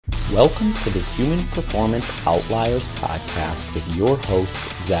Welcome to the Human Performance Outliers podcast with your host,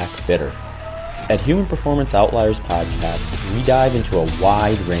 Zach Bitter. At Human Performance Outliers podcast, we dive into a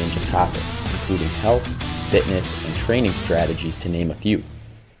wide range of topics, including health, fitness, and training strategies, to name a few.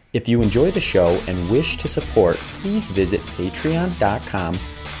 If you enjoy the show and wish to support, please visit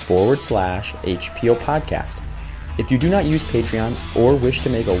patreon.com/HPO podcast. If you do not use Patreon or wish to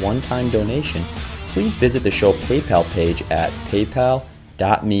make a one-time donation, please visit the show PayPal page at paypal.me/HPO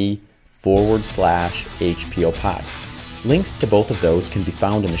pod. Links to both of those can be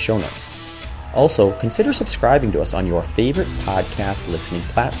found in the show notes. Also, consider subscribing to us on your favorite podcast listening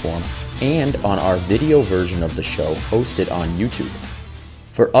platform and on our video version of the show hosted on YouTube.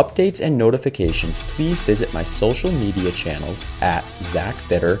 For updates and notifications, please visit my social media channels at Zach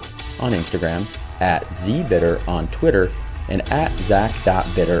Bitter on Instagram, at ZBitter on Twitter, and at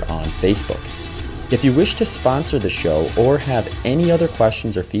Zach.Bitter on Facebook. If you wish to sponsor the show or have any other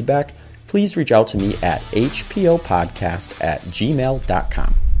questions or feedback, please reach out to me at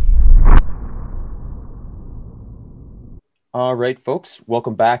hpopodcast@gmail.com. All right, folks,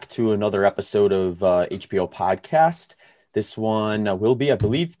 welcome back to another episode of HPO Podcast. This one will be, I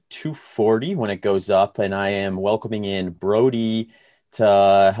believe, 240 when it goes up, and I am welcoming in Brody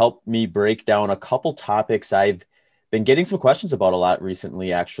to help me break down a couple topics I've been getting some questions about a lot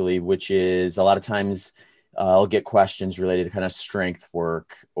recently, actually, which is a lot of times I'll get questions related to kind of strength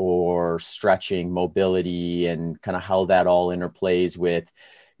work or stretching, mobility, and kind of how that all interplays with,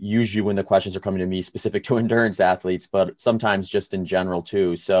 usually when the questions are coming to me specific to endurance athletes, but sometimes just in general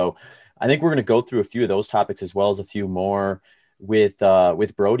too. So I think we're going to go through a few of those topics as well as a few more with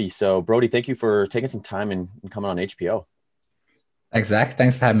Brody. So Brody, thank you for taking some time and coming on HPO. Thanks, Zach.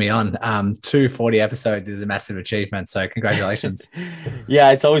 Thanks for having me on. 240 episodes is a massive achievement, so congratulations.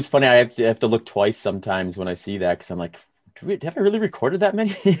 Yeah, it's always funny. I have to look twice sometimes when I see that, because I'm like, have I really recorded that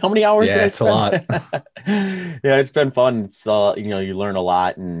many? How many hours? Yeah, it's a lot. Yeah, it's been fun. It's you learn a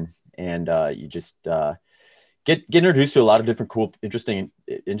lot, and you just get introduced to a lot of different cool, interesting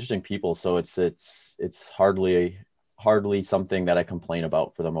people. So it's hardly something that I complain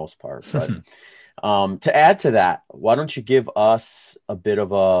about for the most part. But to add to that, why don't you give us a bit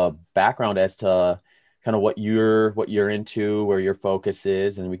of a background as to kind of what you're into, where your focus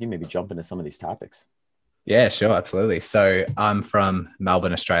is, and we can maybe jump into some of these topics. Yeah, sure. Absolutely. So I'm from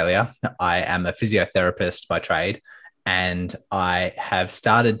Melbourne, Australia. I am a physiotherapist by trade, and I have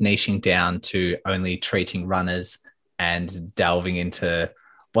started niching down to only treating runners and delving into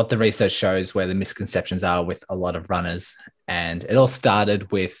what the research shows, where the misconceptions are with a lot of runners. And it all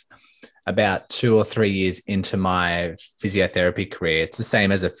started with about 2 or 3 years into my physiotherapy career. It's the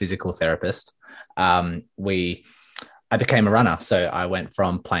same as a physical therapist. I became a runner. So I went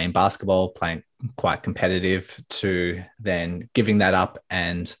from playing basketball, playing quite competitive, to then giving that up.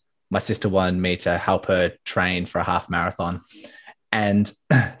 And my sister wanted me to help her train for a half marathon. And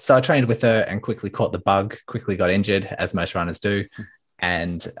so I trained with her and quickly caught the bug, quickly got injured, as most runners do,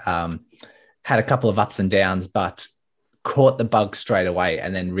 and had a couple of ups and downs, but caught the bug straight away,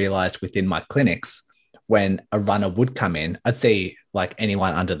 and then realized within my clinics, when a runner would come in, I'd see like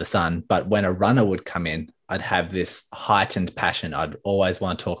anyone under the sun, but when a runner would come in, I'd have this heightened passion. I'd always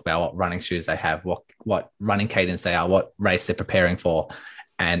want to talk about what running shoes they have, what running cadence they are, what race they're preparing for.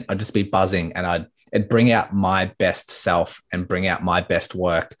 And I'd just be buzzing, and it'd bring out my best self and bring out my best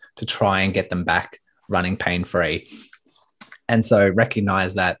work to try and get them back running pain-free. And so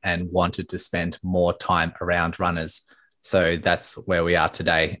recognized that and wanted to spend more time around runners. So that's where we are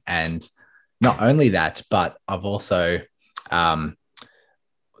today. And not only that, but I've also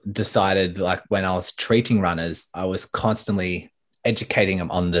decided, like, when I was treating runners, I was constantly educating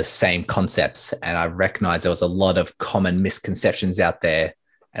them on the same concepts. And I recognized there was a lot of common misconceptions out there.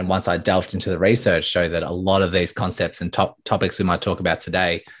 And once I delved into the research, showed that a lot of these concepts and topics we might talk about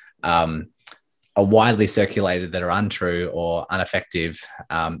today are widely circulated that are untrue or ineffective.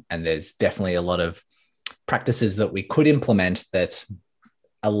 And there's definitely a lot of practices that we could implement that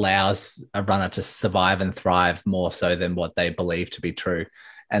allows a runner to survive and thrive more so than what they believe to be true.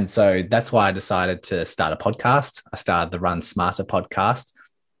 And so that's why I decided to start a podcast. I started the Run Smarter podcast.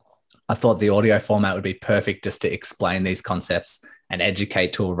 I thought the audio format would be perfect just to explain these concepts and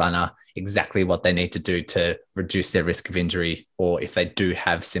educate to a runner exactly what they need to do to reduce their risk of injury, or if they do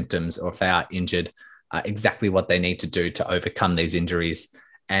have symptoms or if they are injured, exactly what they need to do to overcome these injuries.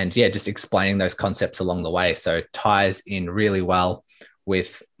 And yeah, just explaining those concepts along the way. So it ties in really well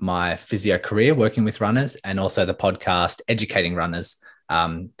with my physio career, working with runners, and also the podcast, educating runners,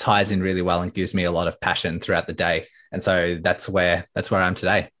 ties in really well and gives me a lot of passion throughout the day. And so that's where I am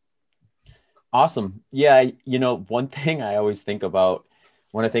today. Awesome. Yeah. One thing I always think about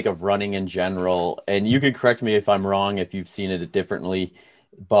when I think of running in general, and you can correct me if I'm wrong, if you've seen it differently,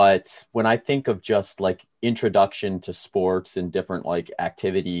 but when I think of just like introduction to sports and different like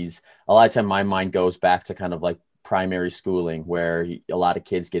activities, a lot of time my mind goes back to kind of like primary schooling where a lot of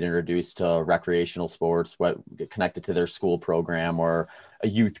kids get introduced to recreational sports, what get connected to their school program or a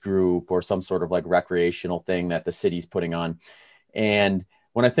youth group or some sort of like recreational thing that the city's putting on. And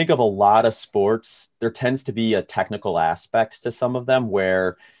when I think of a lot of sports, there tends to be a technical aspect to some of them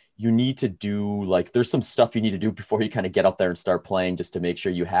where you need to do like there's some stuff you need to do before you kind of get out there and start playing just to make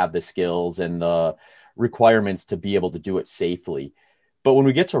sure you have the skills and the requirements to be able to do it safely. But when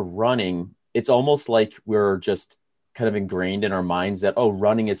we get to running, it's almost like we're just kind of ingrained in our minds that, oh,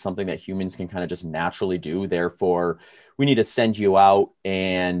 running is something that humans can kind of just naturally do. Therefore, we need to send you out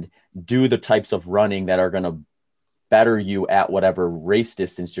and do the types of running that are going to better you at whatever race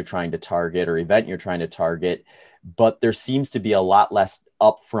distance you're trying to target or event you're trying to target. But there seems to be a lot less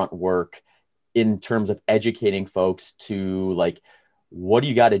upfront work in terms of educating folks to like, what do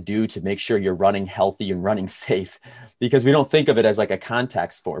you got to do to make sure you're running healthy and running safe? Because we don't think of it as like a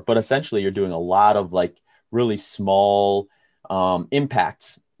contact sport, but essentially you're doing a lot of like really small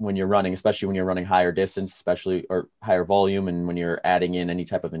impacts when you're running, especially when you're running higher distance, especially or higher volume. And when you're adding in any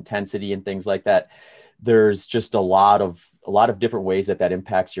type of intensity and things like that, there's just a lot of different ways that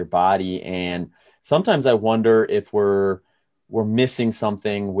impacts your body. And sometimes I wonder if we're missing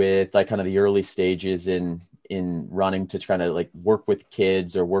something with like kind of the early stages in running to kind of like work with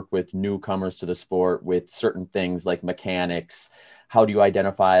kids or work with newcomers to the sport with certain things like mechanics. How do you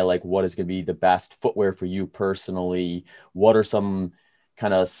identify like what is going to be the best footwear for you personally? What are some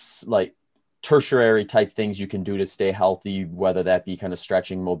kind of like tertiary type things you can do to stay healthy, whether that be kind of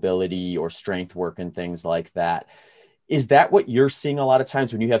stretching, mobility, or strength work and things like that? Is that what you're seeing a lot of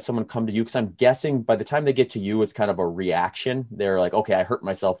times when you have someone come to you? Because I'm guessing by the time they get to you, it's kind of a reaction. They're like, okay, I hurt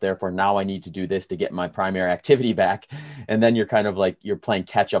myself, therefore now I need to do this to get my primary activity back. And then you're kind of like, you're playing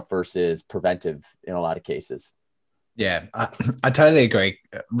catch up versus preventive in a lot of cases. Yeah, I totally agree.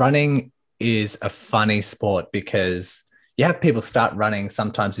 Running is a funny sport because you have people start running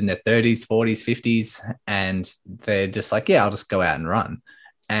sometimes in their 30s, 40s, 50s, and they're just like, yeah, I'll just go out and run.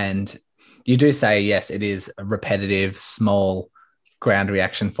 And you do say, yes, it is repetitive, small ground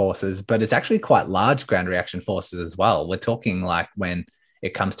reaction forces, but it's actually quite large ground reaction forces as well. We're talking like when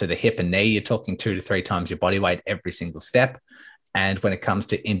it comes to the hip and knee, you're talking 2 to 3 times your body weight every single step. And when it comes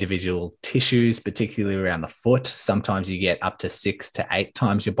to individual tissues, particularly around the foot, sometimes you get up to 6 to 8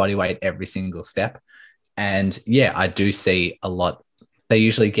 times your body weight every single step. And yeah, I do see a lot. They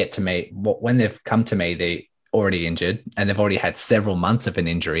usually get to me when they've come to me, they're already injured and they've already had several months of an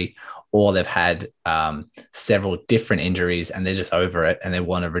injury, or they've had several different injuries and they're just over it and they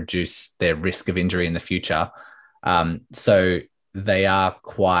want to reduce their risk of injury in the future. So they are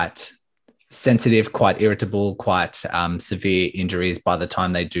quite sensitive, quite irritable, quite severe injuries by the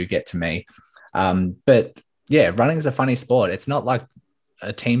time they do get to me. But yeah, running is a funny sport. It's not like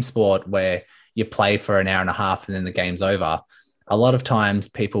a team sport where you play for an hour and a half and then the game's over. A lot of times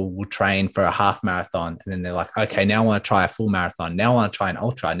people will train for a half marathon and then they're like, okay, now I want to try a full marathon. Now I want to try an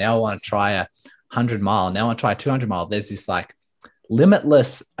ultra. Now I want to try a 100-mile. Now I want to try a 200-mile. There's this like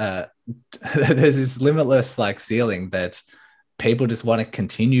limitless, there's this limitless like ceiling that people just want to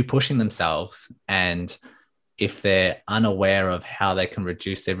continue pushing themselves. And if they're unaware of how they can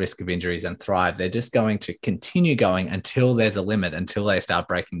reduce their risk of injuries and thrive, they're just going to continue going until there's a limit, until they start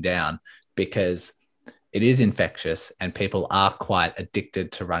breaking down, because it is infectious and people are quite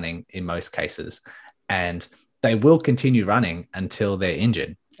addicted to running in most cases. And they will continue running until they're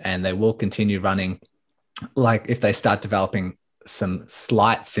injured, and they will continue running. Like if they start developing some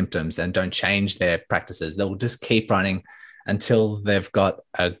slight symptoms and don't change their practices, they'll just keep running until they've got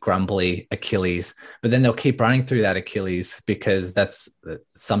a grumbly Achilles, but then they'll keep running through that Achilles because that's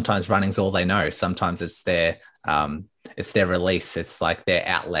sometimes running's all they know. Sometimes it's their release. It's like their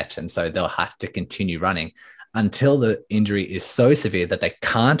outlet. And so they'll have to continue running until the injury is so severe that they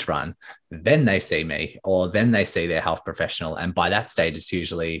can't run. Then they see me, or then they see their health professional. And by that stage, it's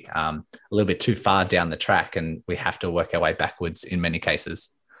usually a little bit too far down the track and we have to work our way backwards in many cases.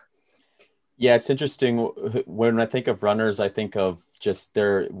 Yeah, it's interesting. When I think of runners, I think of just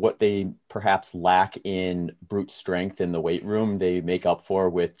what they perhaps lack in brute strength in the weight room, they make up for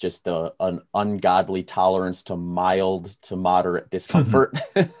with just an ungodly tolerance to mild to moderate discomfort.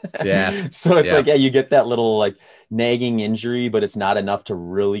 Yeah. So it's like, yeah, you get that little like nagging injury, but it's not enough to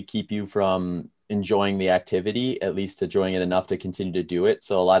really keep you from enjoying the activity, at least enjoying it enough to continue to do it.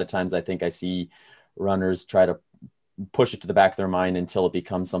 So a lot of times I think I see runners try to push it to the back of their mind until it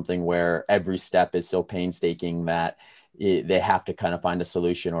becomes something where every step is so painstaking that they have to kind of find a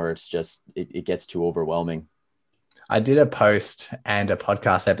solution, or it's just, it gets too overwhelming. I did a post and a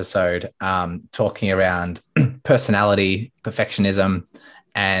podcast episode talking around personality, perfectionism,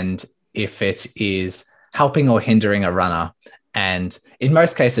 and if it is helping or hindering a runner. And in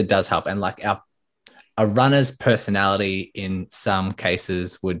most cases, it does help. And like a runner's personality in some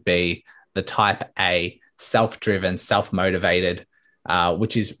cases would be the type A, self-driven, self-motivated,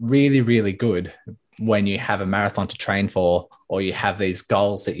 which is really, really good when you have a marathon to train for, or you have these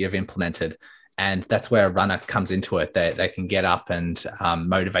goals that you've implemented. And that's where a runner comes into it. They can get up and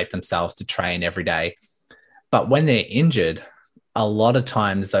motivate themselves to train every day. But when they're injured, a lot of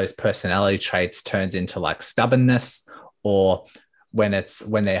times those personality traits turns into like stubbornness, or when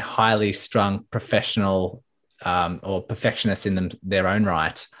they're highly strung professional or perfectionists in their own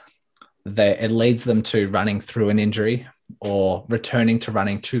right, it leads them to running through an injury or returning to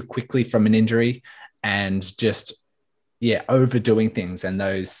running too quickly from an injury, and just overdoing things. And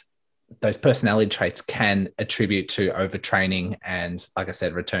those personality traits can attribute to overtraining and, like I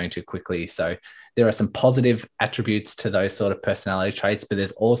said, returning too quickly. So there are some positive attributes to those sort of personality traits, but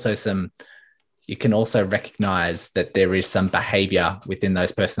there's also you can also recognize that there is some behavior within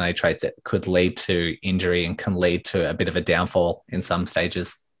those personality traits that could lead to injury and can lead to a bit of a downfall in some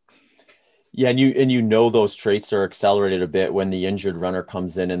stages. Yeah, and those traits are accelerated a bit when the injured runner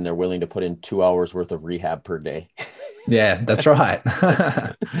comes in and they're willing to put in 2 hours worth of rehab per day. Yeah, that's right.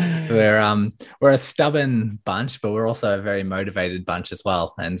 We're a stubborn bunch, but we're also a very motivated bunch as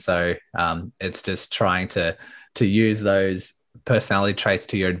well. And so it's just trying to use those personality traits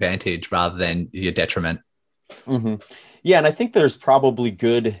to your advantage rather than your detriment. Mm-hmm. Yeah, and I think there's probably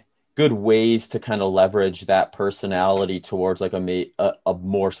good ways to kind of leverage that personality towards like a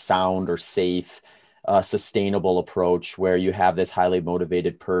more sound or safe, sustainable approach, where you have this highly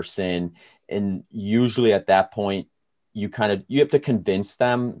motivated person, and usually at that point you have to convince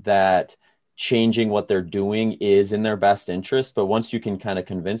them that changing what they're doing is in their best interest. But once you can kind of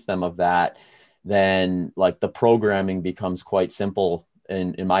convince them of that, then like the programming becomes quite simple,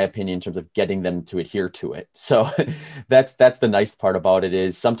 in my opinion, in terms of getting them to adhere to it. So that's the nice part about it,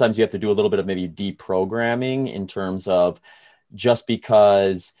 is sometimes you have to do a little bit of maybe deprogramming, in terms of, just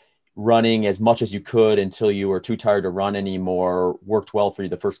because running as much as you could until you were too tired to run anymore worked well for you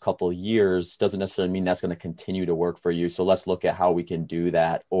the first couple of years doesn't necessarily mean that's going to continue to work for you. So let's look at how we can do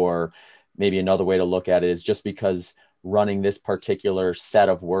that. Or maybe another way to look at it is, just because running this particular set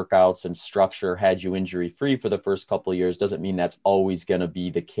of workouts and structure had you injury free for the first couple of years doesn't mean that's always going to be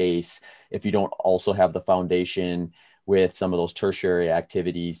the case if you don't also have the foundation with some of those tertiary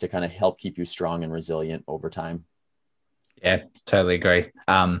activities to kind of help keep you strong and resilient over time. Yeah, totally agree.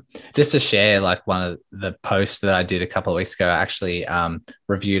 Just to share, like one of the posts that I did a couple of weeks ago, I actually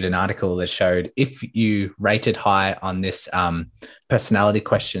reviewed an article that showed if you rated high on this personality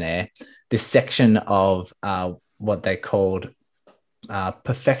questionnaire, this section of what they called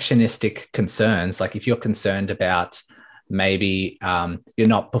perfectionistic concerns, like if you're concerned about maybe you're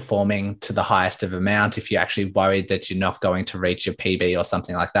not performing to the highest of amount, if you're actually worried that you're not going to reach your PB or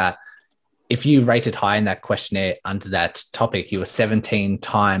something like that, if you rated high in that questionnaire under that topic, you were 17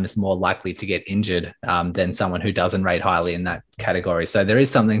 times more likely to get injured than someone who doesn't rate highly in that category. So there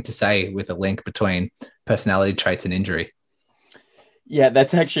is something to say with a link between personality traits and injury. Yeah,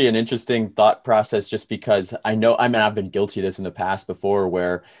 that's actually an interesting thought process, just because I've been guilty of this in the past before,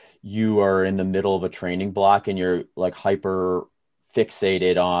 where you are in the middle of a training block and you're like hyper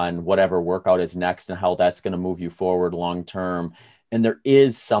fixated on whatever workout is next and how that's going to move you forward long term. And there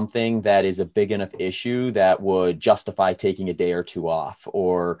is something that is a big enough issue that would justify taking a day or two off,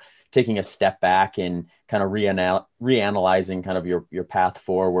 or taking a step back and kind of reanalyzing kind of your path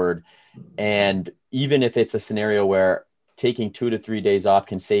forward. And even if it's a scenario where taking 2 to 3 days off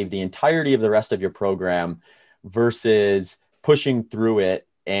can save the entirety of the rest of your program, versus pushing through it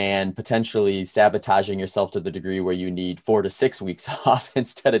and potentially sabotaging yourself to the degree where you need 4 to 6 weeks off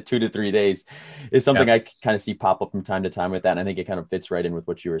instead of 2 to 3 days, is something I kind of see pop up from time to time with that. And I think it kind of fits right in with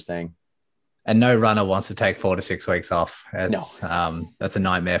what you were saying. And no runner wants to take 4 to 6 weeks off. No. That's a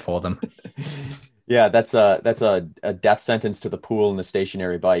nightmare for them. Yeah, that's a death sentence to the pool and the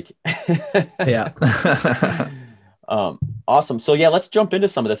stationary bike. Yeah. Awesome. So yeah, let's jump into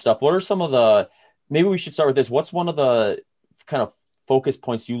some of this stuff. What are maybe we should start with this. What's one of the kind of focus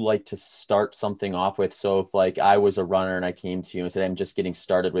points you like to start something off with? So if like I was a runner and I came to you and said, I'm just getting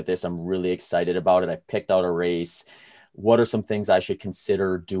started with this, I'm really excited about it, I've picked out a race, what are some things I should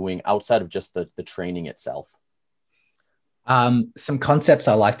consider doing outside of just the training itself? Some concepts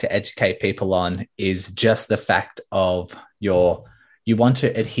I like to educate people on is just the fact of your you want to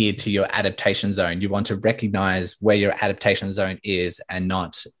adhere to your adaptation zone. You want to recognize where your adaptation zone is and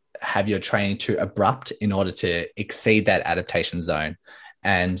not have your training too abrupt in order to exceed that adaptation zone.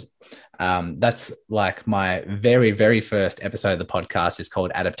 And that's like my very, very first episode of the podcast is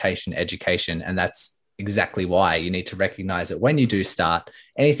called Adaptation Education. And that's exactly why you need to recognize that when you do start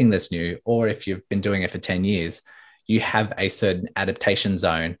anything that's new, or if you've been doing it for 10 years, you have a certain adaptation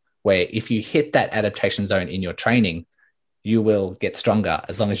zone where if you hit that adaptation zone in your training, you will get stronger.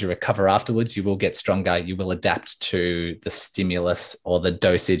 As long as you recover afterwards, you will get stronger. You will adapt to the stimulus or the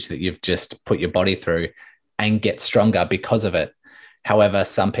dosage that you've just put your body through and get stronger because of it. However,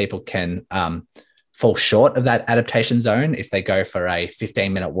 some people can fall short of that adaptation zone. If they go for a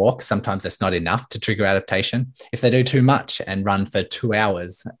 15-minute walk, sometimes that's not enough to trigger adaptation. If they do too much and run for 2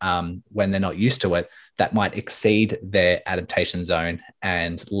 hours when they're not used to it, that might exceed their adaptation zone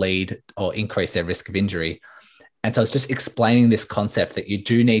and lead or increase their risk of injury. And so it's just explaining this concept that you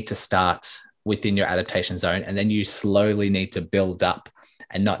do need to start within your adaptation zone, and then you slowly need to build up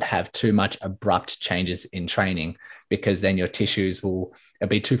and not have too much abrupt changes in training, because then your tissues will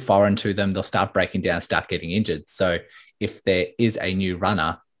be too foreign to them. They'll start breaking down, start getting injured. So if there is a new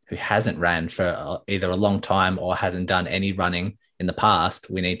runner who hasn't ran for either a long time or hasn't done any running in the past,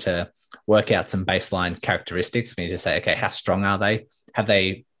 we need to work out some baseline characteristics. We need to say, okay, how strong are they? Have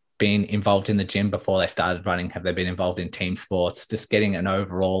they been involved in the gym before they started running? Have they been involved in team sports? Just getting an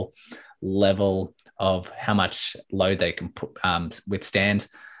overall level of how much load they can withstand.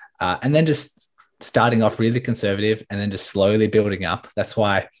 And then just starting off really conservative and then just slowly building up. That's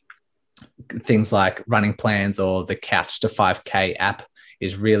why things like running plans or the Couch to 5K app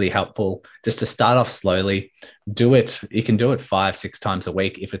is really helpful, just to start off slowly. Do it. You can do it 5-6 times a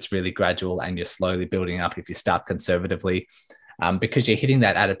week if it's really gradual and you're slowly building up if you start conservatively. Because you're hitting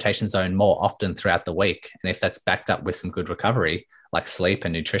that adaptation zone more often throughout the week. And if that's backed up with some good recovery, like sleep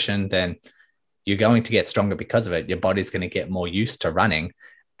and nutrition, then you're going to get stronger because of it. Your body's going to get more used to running,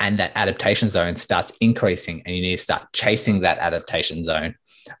 and that adaptation zone starts increasing, and you need to start chasing that adaptation zone.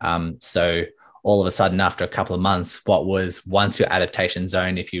 So all of a sudden, after a couple of months, what was once your adaptation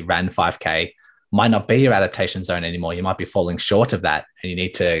zone, if you ran 5K, might not be your adaptation zone anymore. You might be falling short of that, and you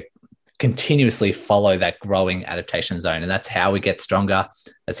need to continuously follow that growing adaptation zone. And that's how we get stronger.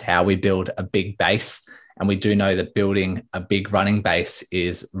 That's how we build a big base. And we do know that building a big running base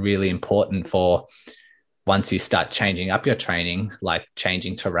is really important for once you start changing up your training, like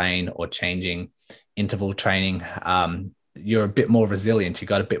changing terrain or changing interval training, you're a bit more resilient. You've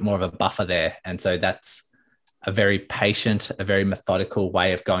got a bit more of a buffer there. And so that's a very patient, a very methodical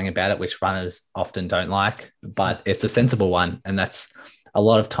way of going about it, which runners often don't like, but it's a sensible one. And that's a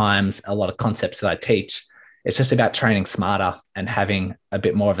lot of times, a lot of concepts that I teach, it's just about training smarter and having a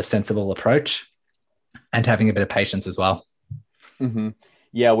bit more of a sensible approach and having a bit of patience as well. Mm-hmm.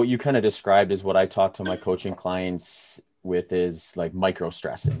 Yeah, what you kind of described is what I talk to my coaching clients with is like micro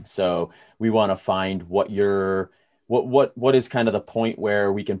stressing. So we want to find what is kind of the point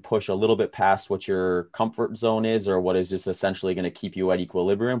where we can push a little bit past what your comfort zone is, or what is just essentially going to keep you at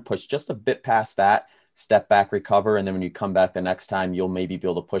equilibrium, push just a bit past that, step back, recover. And then when you come back the next time, you'll maybe be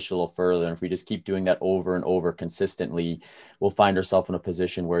able to push a little further. And if we just keep doing that over and over consistently, we'll find ourselves in a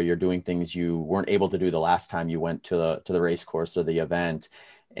position where you're doing things you weren't able to do the last time you went to the race course or the event.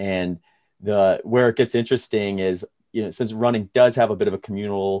 And where it gets interesting is, since running does have a bit of a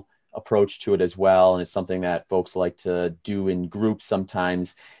communal approach to it as well, and it's something that folks like to do in groups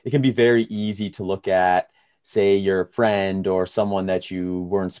sometimes, it can be very easy to look at, say, your friend or someone that you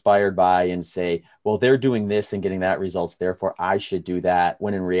were inspired by and say, well, they're doing this and getting that results, therefore I should do that.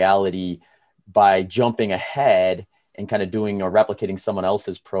 When in reality, by jumping ahead and kind of doing or replicating someone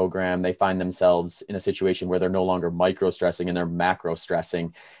else's program, they find themselves in a situation where they're no longer micro stressing and they're macro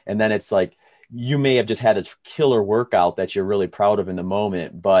stressing. And then it's like, you may have just had this killer workout that you're really proud of in the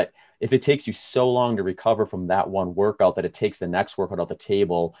moment, but if it takes you so long to recover from that one workout that it takes the next workout off the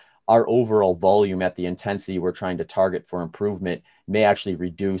table, our overall volume at the intensity we're trying to target for improvement may actually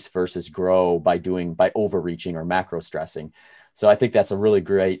reduce versus grow by overreaching or macro stressing. So I think that's a really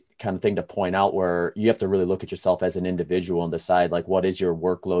great kind of thing to point out, where you have to really look at yourself as an individual and decide, like, what is your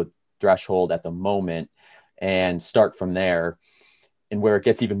workload threshold at the moment, and start from there. And where it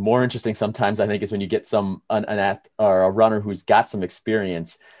gets even more interesting sometimes, I think, is when you get a runner who's got some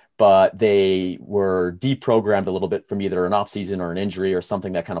experience, but they were deprogrammed a little bit from either an off season or an injury or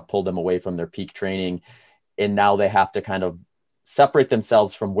something that kind of pulled them away from their peak training. And now they have to kind of separate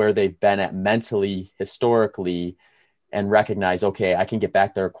themselves from where they've been at mentally, historically, and recognize, okay, I can get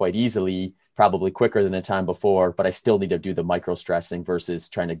back there quite easily, probably quicker than the time before, but I still need to do the micro stressing versus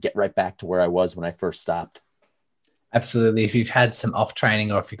trying to get right back to where I was when I first stopped. Absolutely. If you've had some off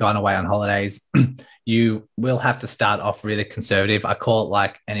training or if you've gone away on holidays, you will have to start off really conservative. I call it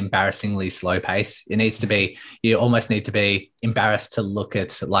like an embarrassingly slow pace. It needs to be, you almost need to be embarrassed to look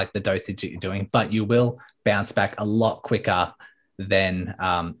at like the dosage that you're doing, but you will bounce back a lot quicker than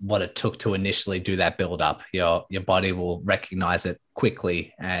what it took to initially do that build up. Your body will recognize it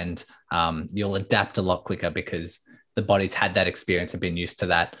quickly, and you'll adapt a lot quicker because the body's had that experience and been used to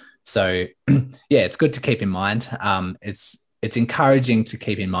that. So yeah, it's good to keep in mind. It's encouraging to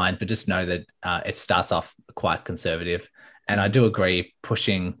keep in mind, but just know that it starts off quite conservative. And I do agree,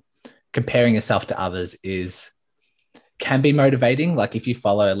 comparing yourself to others can be motivating. Like if you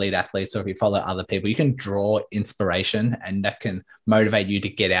follow elite athletes or if you follow other people, you can draw inspiration and that can motivate you to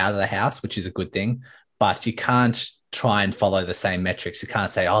get out of the house, which is a good thing. But you can't try and follow the same metrics. You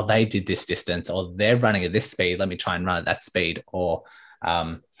can't say, oh, they did this distance or they're running at this speed, let me try and run at that speed. Or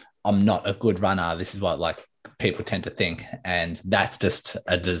I'm not a good runner. This is what like people tend to think. And that's just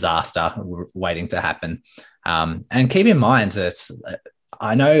a disaster waiting to happen. And keep in mind that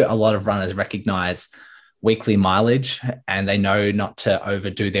I know a lot of runners recognize weekly mileage and they know not to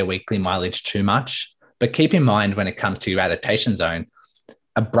overdo their weekly mileage too much. But keep in mind when it comes to your adaptation zone,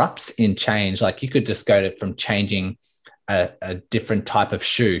 abrupts in change, like you could just go from changing a different type of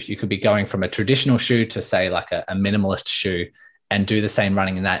shoe. You could be going from a traditional shoe to say like a minimalist shoe and do the same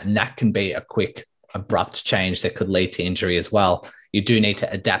running in that. And that can be a quick, abrupt change that could lead to injury as well. You do need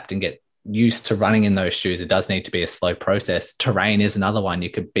to adapt and get used to running in those shoes. It does need to be a slow process. Terrain is another one. You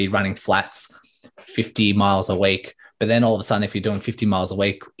could be running flats 50 miles a week, but then all of a sudden, if you're doing 50 miles a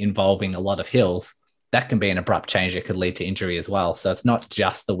week involving a lot of hills, that can be an abrupt change that could lead to injury as well. So it's not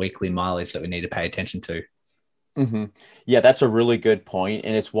just the weekly mileage that we need to pay attention to. Mm-hmm. Yeah, that's a really good point.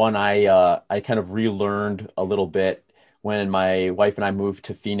 And it's one I kind of relearned a little bit when my wife and I moved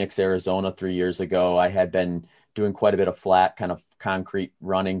to Phoenix, Arizona 3 years ago. I had been doing quite a bit of flat kind of concrete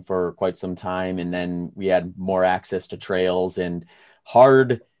running for quite some time. And then we had more access to trails and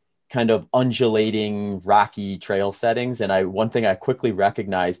hard kind of undulating, rocky trail settings. And one thing I quickly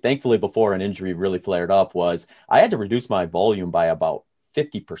recognized, thankfully before an injury really flared up, was I had to reduce my volume by about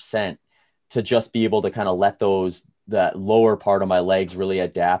 50% to just be able to kind of let that lower part of my legs really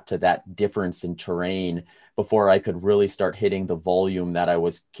adapt to that difference in terrain before I could really start hitting the volume that I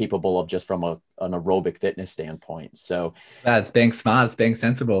was capable of just from an aerobic fitness standpoint. So that's being smart. It's being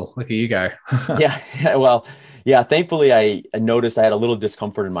sensible. Look at you go. Well, thankfully I noticed I had a little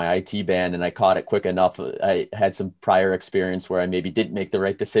discomfort in my IT band and I caught it quick enough. I had some prior experience where I maybe didn't make the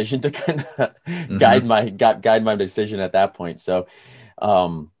right decision to kind of guide my decision at that point. So,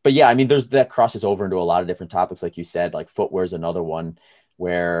 but yeah, I mean, that crosses over into a lot of different topics. Like you said, like footwear is another one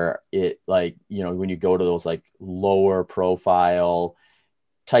where it, like, you know, when you go to those like lower profile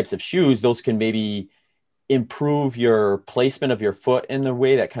types of shoes, those can maybe improve your placement of your foot in a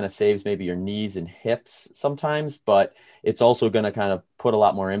way that kind of saves maybe your knees and hips sometimes, but it's also going to kind of put a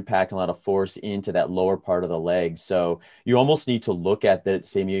lot more impact and a lot of force into that lower part of the leg. So you almost need to look at the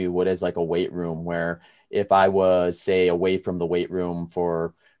same you would as like a weight room, where if I was, say, away from the weight room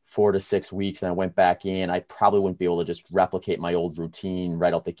for 4 to 6 weeks and I went back in, I probably wouldn't be able to just replicate my old routine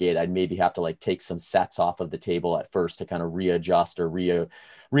right out the gate. I'd maybe have to like take some sets off of the table at first to kind of readjust or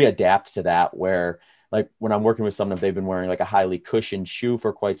readapt to that, where like when I'm working with someone, if they've been wearing like a highly cushioned shoe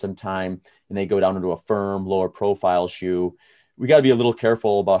for quite some time and they go down into a firm, lower profile shoe, we got to be a little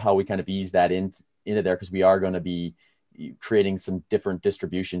careful about how we kind of ease that into there, because we are going to be creating some different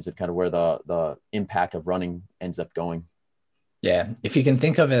distributions of kind of where the impact of running ends up going. Yeah. If you can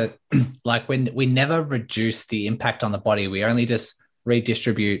think of it like when we never reduce the impact on the body, we only just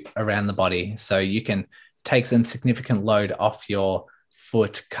redistribute around the body. So you can take some significant load off your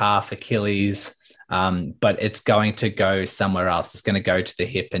foot, calf, Achilles, but it's going to go somewhere else. It's going to go to the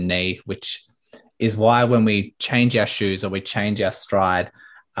hip and knee, which is why when we change our shoes or we change our stride,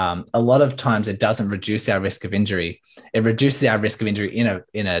 a lot of times it doesn't reduce our risk of injury. It reduces our risk of injury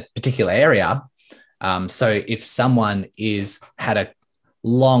in a particular area. So if someone had a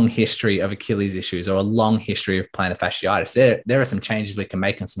long history of Achilles issues or a long history of plantar fasciitis, there are some changes we can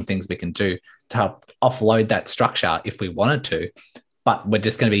make and some things we can do to help offload that structure if we wanted to. But we're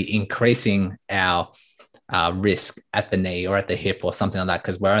just going to be increasing our risk at the knee or at the hip or something like that,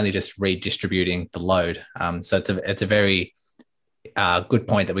 because we're only just redistributing the load. So it's a very good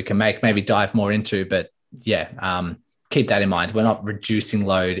point that we can maybe dive more into. But yeah, keep that in mind. We're not reducing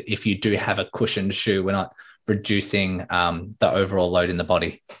load. If you do have a cushioned shoe, we're not reducing the overall load in the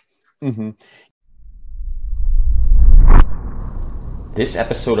body. Mm-hmm. This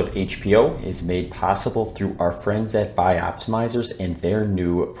episode of HPO is made possible through our friends at Bioptimizers and their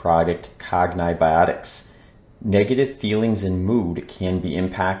new product, Cognibiotics. Negative feelings and mood can be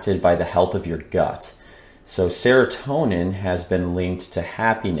impacted by the health of your gut. So serotonin has been linked to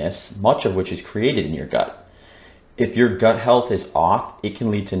happiness, much of which is created in your gut. If your gut health is off, it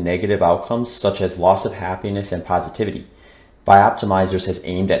can lead to negative outcomes such as loss of happiness and positivity. Bioptimizers has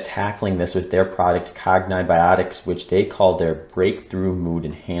aimed at tackling this with their product Cognibiotics, which they call their breakthrough mood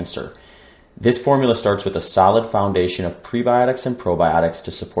enhancer. This formula starts with a solid foundation of prebiotics and probiotics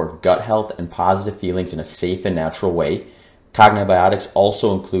to support gut health and positive feelings in a safe and natural way. Cognibiotics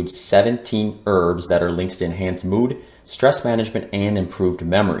also includes 17 herbs that are linked to enhance mood, stress management, and improved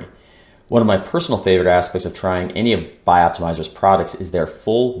memory. One of my personal favorite aspects of trying any of Bioptimizer's products is their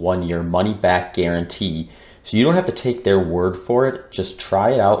full 1-year money-back guarantee. So you don't have to take their word for it. Just try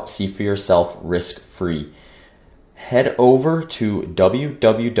it out, see for yourself, risk-free. Head over to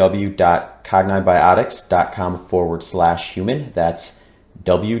www.cognibiotics.com/human. That's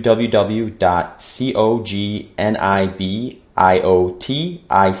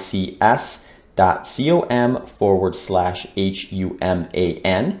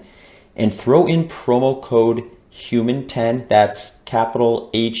And throw in promo code HUMAN10, that's capital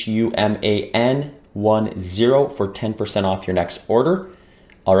HUMAN 10 for 10% off your next order.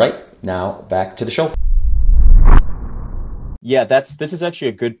 All right, now back to the show. Yeah, this is actually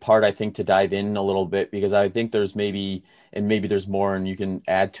a good part, I think, to dive in a little bit, because I think there's maybe there's more and you can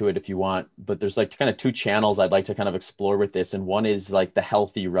add to it if you want, but there's like kind of two channels I'd like to kind of explore with this. And one is like the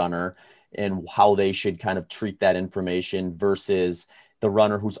healthy runner and how they should kind of treat that information versus the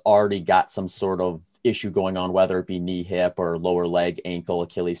runner who's already got some sort of issue going on, whether it be knee, hip, or lower leg, ankle,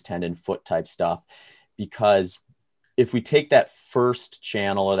 Achilles tendon, foot type stuff. Because if we take that first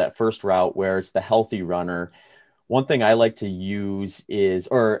channel or that first route where it's the healthy runner, one thing I like to use is,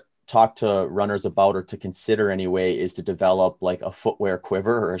 or talk to runners about, or to consider anyway, is to develop like a footwear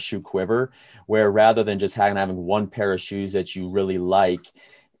quiver or a shoe quiver, where rather than just having one pair of shoes that you really like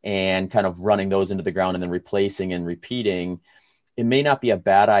and kind of running those into the ground and then replacing and repeating, it may not be a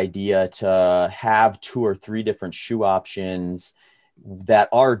bad idea to have 2 or 3 different shoe options that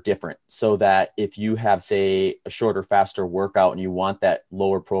are different, so that if you have, say, a shorter, faster workout and you want that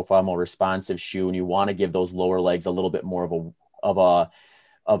lower profile, more responsive shoe, and you want to give those lower legs a little bit more of a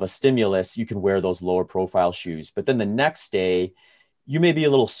stimulus, you can wear those lower profile shoes. But then the next day, you may be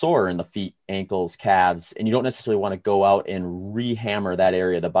a little sore in the feet, ankles, calves, and you don't necessarily want to go out and re-hammer that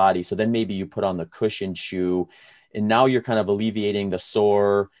area of the body. So then maybe you put on the cushioned shoe, and now you're kind of alleviating the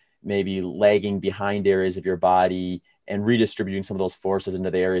sore, maybe lagging behind areas of your body, and redistributing some of those forces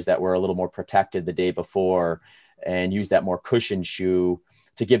into the areas that were a little more protected the day before, and use that more cushioned shoe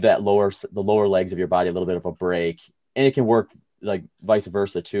to give the lower legs of your body a little bit of a break. And it can work like vice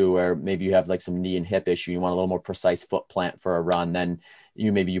versa too, where maybe you have like some knee and hip issue, you want a little more precise foot plant for a run, then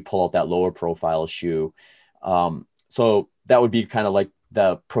you pull out that lower profile shoe. So that would be kind of like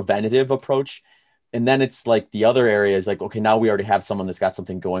the preventative approach. And then it's like the other area is like, okay, now we already have someone that's got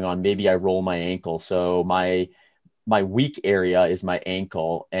something going on. Maybe I roll my ankle. So my weak area is my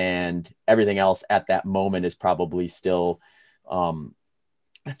ankle, and everything else at that moment is probably still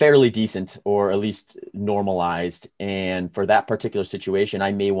fairly decent, or at least normalized. And for that particular situation,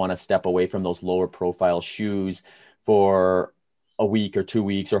 I may want to step away from those lower profile shoes for a week or 2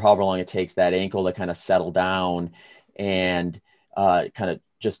 weeks, or however long it takes that ankle to kind of settle down, and kind of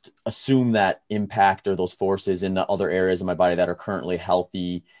just assume that impact or those forces in the other areas of my body that are currently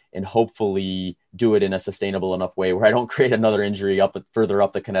healthy, and hopefully do it in a sustainable enough way where I don't create another injury further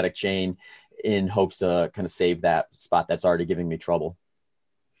up the kinetic chain, in hopes to kind of save that spot that's already giving me trouble.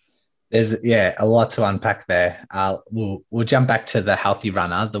 There's a lot to unpack there. We'll jump back to the healthy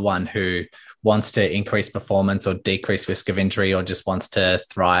runner, the one who wants to increase performance or decrease risk of injury, or just wants to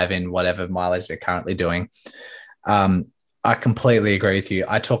thrive in whatever mileage they're currently doing. I completely agree with you.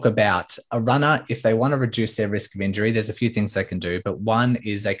 I talk about a runner, if they want to reduce their risk of injury, there's a few things they can do, but one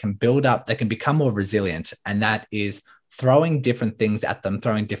is they can become more resilient. And that is throwing different things at them,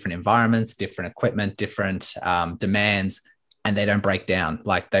 throwing different environments, different equipment, different demands, and they don't break down.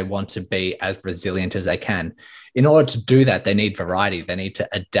 Like, they want to be as resilient as they can. In order to do that, they need variety. They need to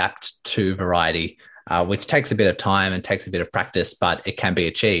adapt to variety, which takes a bit of time and takes a bit of practice, but it can be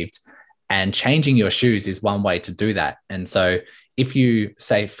achieved. And changing your shoes is one way to do that. And so if you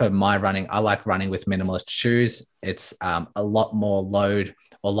say, for my running, I like running with minimalist shoes. It's a lot more load,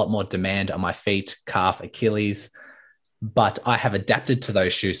 or a lot more demand on my feet, calf, Achilles. But I have adapted to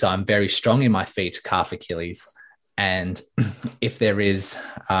those shoes. So I'm very strong in my feet, calf, Achilles. And if there is,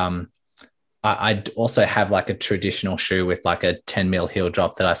 I'd also have like a traditional shoe with like a 10 mil heel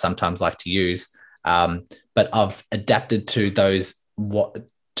drop that I sometimes like to use. But I've adapted to those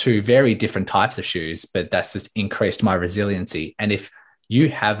two very different types of shoes, but that's just increased my resiliency. And if you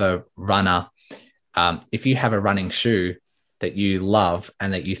have a runner, if you have a running shoe that you love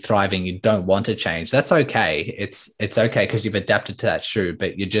and that you thrive in, you don't want to change, that's okay. It's okay because you've adapted to that shoe,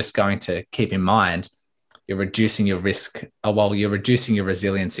 but you're just going to keep in mind you're reducing your risk. You're reducing your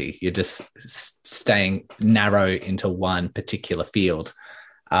resiliency. You're just staying narrow into one particular field.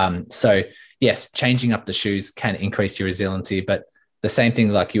 So yes, changing up the shoes can increase your resiliency, but the same thing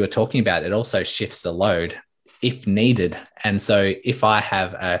like you were talking about, it also shifts the load if needed. And so if I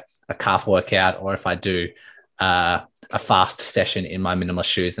have a calf workout, or if I do a fast session in my minimalist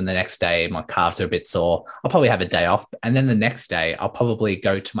shoes and the next day my calves are a bit sore, I'll probably have a day off. And then the next day I'll probably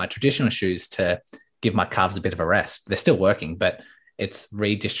go to my traditional shoes to give my calves a bit of a rest. They're still working, but it's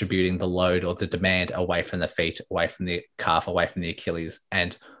redistributing the load or the demand away from the feet, away from the calf, away from the Achilles,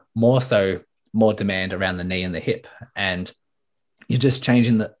 and more demand around the knee and the hip. And you're just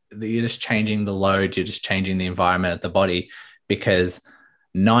changing the load, you're just changing the environment of the body, because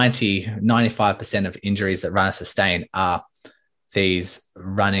 95% of injuries that runners sustain are these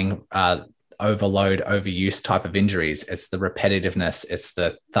running overload, overuse type of injuries. It's the repetitiveness, it's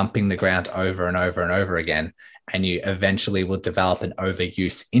the thumping the ground over and over and over again, and you eventually will develop an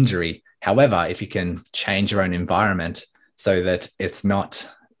overuse injury. However, if you can change your own environment so that it's not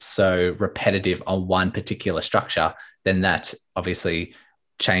so repetitive on one particular structure, then that obviously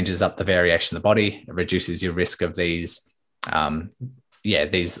changes up the variation of the body. It reduces your risk of the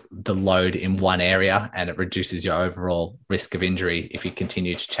load in one area, and it reduces your overall risk of injury if you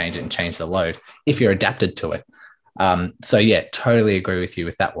continue to change it and change the load, if you're adapted to it. So yeah, totally agree with you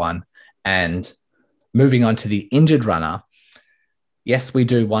with that one. And moving on to the injured runner, yes, we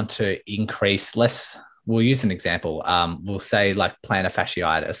do want to increase less. We'll use an example. We'll say like plantar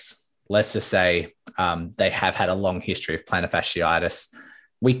fasciitis. Let's just say they have had a long history of plantar fasciitis.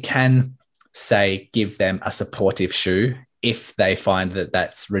 We can say give them a supportive shoe if they find that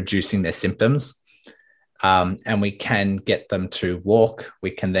that's reducing their symptoms. And we can get them to walk.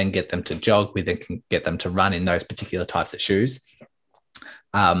 We can then get them to jog. We then can get them to run in those particular types of shoes.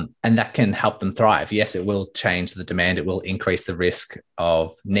 And that can help them thrive. Yes, it will change the demand. It will increase the risk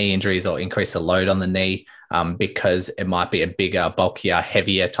of knee injuries or increase the load on the knee because it might be a bigger, bulkier,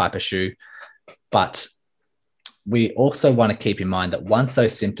 heavier type of shoe. But we also want to keep in mind that once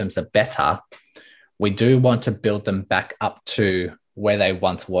those symptoms are better, we do want to build them back up to where they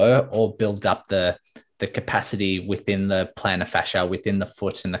once were, or build up the capacity within the plantar fascia, within the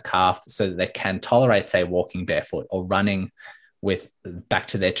foot and the calf, so that they can tolerate, say, walking barefoot or running with back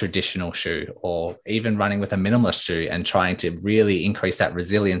to their traditional shoe, or even running with a minimalist shoe and trying to really increase that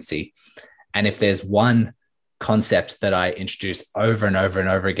resiliency. And if there's one concept that I introduce over and over and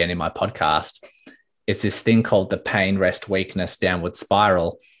over again in my podcast, it's this thing called the pain, rest, weakness, downward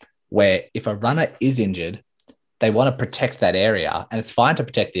spiral, where if a runner is injured, they want to protect that area. And it's fine to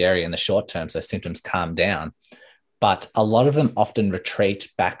protect the area in the short term so symptoms calm down. But a lot of them often retreat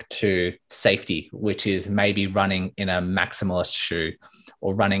back to safety, which is maybe running in a maximalist shoe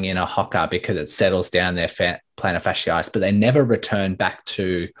or running in a Hoka because it settles down their plantar fasciitis, but they never return back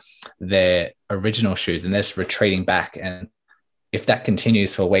to their original shoes, and they're just retreating back. And if that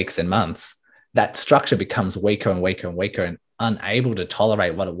continues for weeks and months, that structure becomes weaker and weaker and weaker and unable to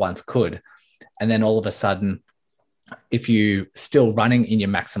tolerate what it once could. And then all of a sudden, if you still running in your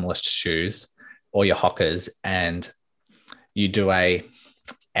maximalist shoes or your Hokas and you do a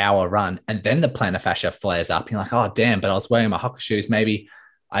hour run and then the plantar fascia flares up, you're like, oh, damn, but I was wearing my Hoka shoes. Maybe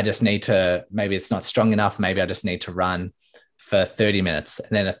it's not strong enough. Maybe I just need to run for 30 minutes. And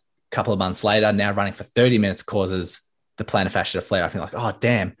then a couple of months later, now running for 30 minutes causes the plantar fascia to flare up. You're like, oh,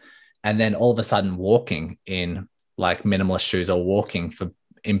 damn. And then all of a sudden walking in like minimalist shoes or walking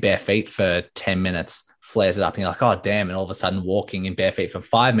in bare feet for 10 minutes flares it up. And you're like, oh, damn. And all of a sudden walking in bare feet for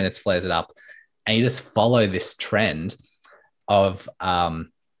 5 minutes flares it up. And you just follow this trend of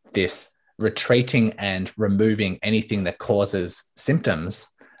this retreating and removing anything that causes symptoms,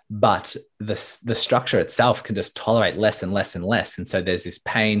 but the structure itself can just tolerate less and less and less. And so there's this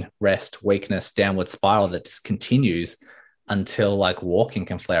pain, rest, weakness, downward spiral that just continues until like walking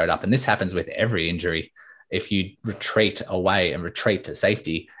can flare it up. And this happens with every injury. If you retreat away and retreat to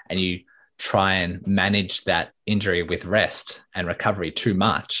safety and you try and manage that injury with rest and recovery too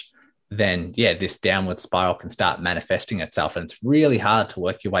much, then yeah, this downward spiral can start manifesting itself. And it's really hard to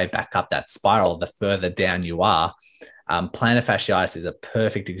work your way back up that spiral the further down you are. Plantar fasciitis is a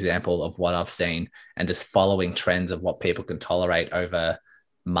perfect example of what I've seen, and just following trends of what people can tolerate over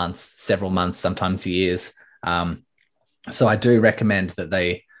months, several months, sometimes years. So I do recommend that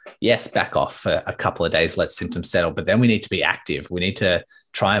they, yes, back off for a couple of days, let symptoms settle, but then we need to be active. We need to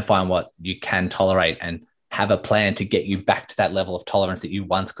try and find what you can tolerate and have a plan to get you back to that level of tolerance that you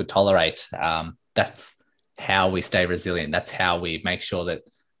once could tolerate. That's how we stay resilient. That's how we make sure that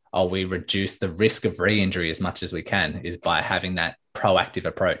we reduce the risk of re-injury as much as we can, is by having that proactive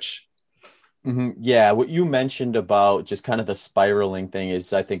approach. Mm-hmm. Yeah, what you mentioned about just kind of the spiraling thing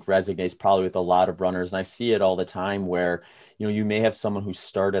is, I think, resonates probably with a lot of runners. And I see it all the time where, you may have someone who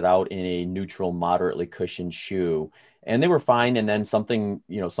started out in a neutral, moderately cushioned shoe and they were fine. And then something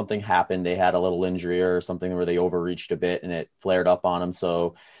happened. They had a little injury or something where they overreached a bit and it flared up on them.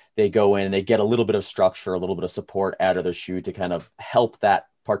 So they go in and they get a little bit of structure, a little bit of support out of their shoe to kind of help that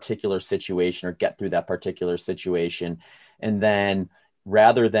particular situation or get through that particular situation. And then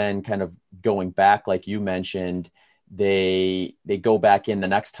rather than kind of going back, like you mentioned, they go back in the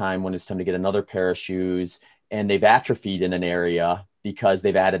next time when it's time to get another pair of shoes, and they've atrophied in an area because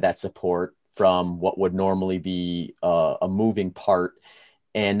they've added that support from what would normally be a moving part.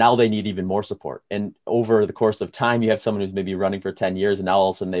 And now they need even more support. And over the course of time, you have someone who's maybe running for 10 years, and now all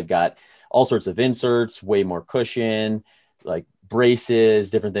of a sudden they've got all sorts of inserts, way more cushion, like braces,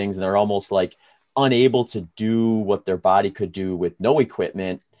 different things. And they're almost like unable to do what their body could do with no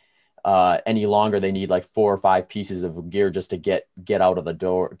equipment any longer. They need like 4 or 5 pieces of gear just to get out the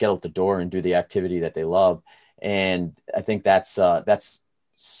door and do the activity that they love. And I think that's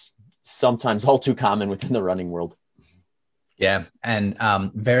sometimes all too common within the running world. Yeah. And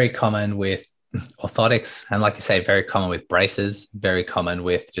very common with orthotics. And like you say, very common with braces, very common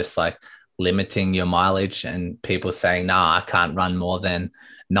with just like limiting your mileage and people saying, nah, I can't run more than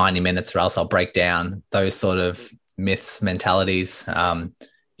 90 minutes or else I'll break down. Those sort of myths, mentalities,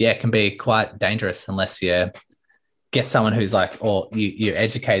 it can be quite dangerous unless you get someone who's like, or you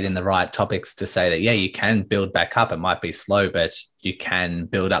educate in the right topics to say that, you can build back up. It might be slow, but you can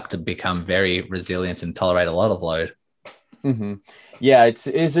build up to become very resilient and tolerate a lot of load. Mm-hmm. Yeah,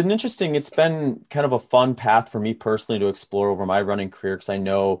 it's been kind of a fun path for me personally to explore over my running career, because I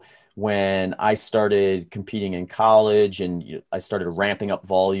know when I started competing in college and I started ramping up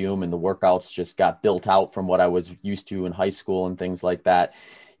volume and the workouts just got built out from what I was used to in high school and things like that.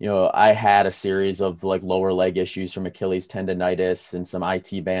 I had a series of like lower leg issues from Achilles tendonitis and some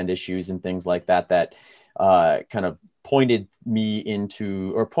IT band issues and things like that kind of pointed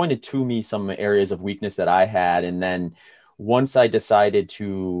to me some areas of weakness that I had. And then once I decided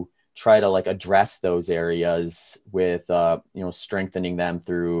to try to like address those areas with, strengthening them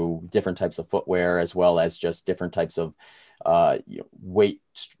through different types of footwear, as well as just different types of, weight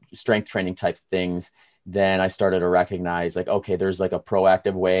strength training type things, then I started to recognize like, okay, there's like a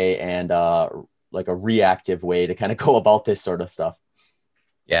proactive way and like a reactive way to kind of go about this sort of stuff.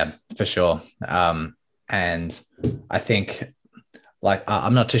 Yeah, for sure. And I think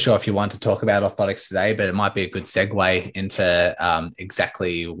I'm not too sure if you want to talk about orthotics today, but it might be a good segue into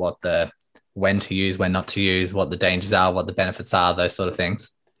exactly when to use, when not to use, what the dangers are, what the benefits are, those sort of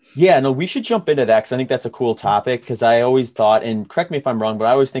things. Yeah, no, we should jump into that because I think that's a cool topic, because I always thought, and correct me if I'm wrong, but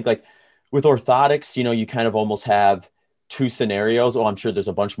I always think like with orthotics, you kind of almost have 2 scenarios. Oh, I'm sure there's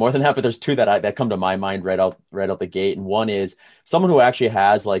a bunch more than that, but there's 2 that come to my mind right out the gate. And one is someone who actually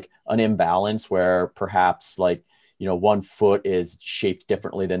has like an imbalance where perhaps like, one foot is shaped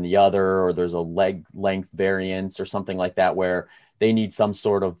differently than the other, or there's a leg length variance or something like that, where they need some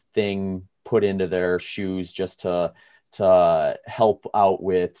sort of thing put into their shoes just to help out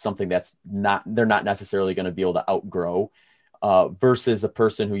with something they're not necessarily going to be able to outgrow, versus a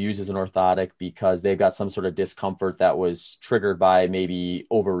person who uses an orthotic because they've got some sort of discomfort that was triggered by maybe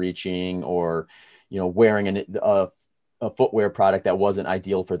overreaching or, wearing a footwear product that wasn't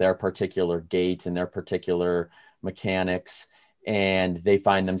ideal for their particular gait and their particular mechanics. And they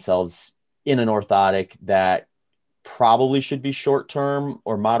find themselves in an orthotic that probably should be short-term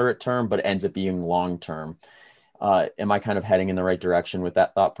or moderate term, but ends up being long-term. Am I kind of heading in the right direction with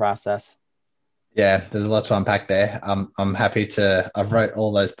that thought process? Yeah, there's a lot to unpack there. I'm happy I've wrote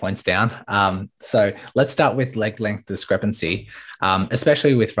all those points down. So let's start with leg length discrepancy,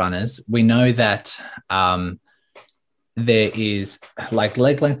 especially with runners. We know that there is like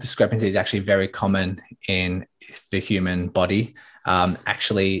leg length discrepancy is actually very common in the human body.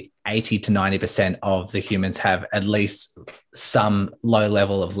 Actually, 80 to 90% of the humans have at least some low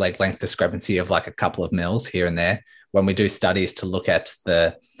level of leg length discrepancy of like a couple of mils here and there. When we do studies to look at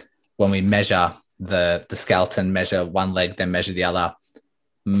when we measure the skeleton, measure one leg, then measure the other,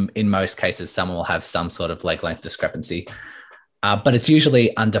 in most cases, someone will have some sort of leg length discrepancy. But it's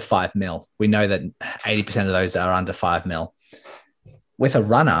usually under 5 mil. We know that 80% of those are under 5 mil. With a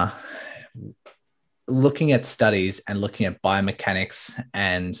runner, looking at studies and looking at biomechanics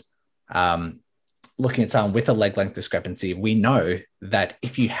and looking at someone with a leg length discrepancy, we know that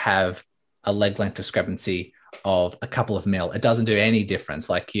if you have a leg length discrepancy of a couple of mil, it doesn't do any difference.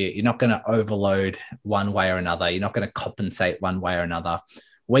 Like you're not going to overload one way or another. You're not going to compensate one way or another.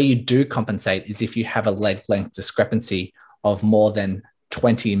 Where you do compensate is if you have a leg length discrepancy of more than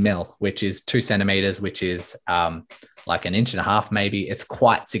 20 mil, which is 2 centimeters, which is like 1.5 inches, maybe. It's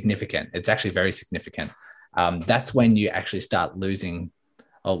quite significant. It's actually very significant. That's when you actually start losing,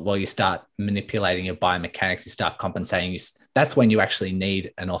 or you start manipulating your biomechanics, you start compensating. That's when you actually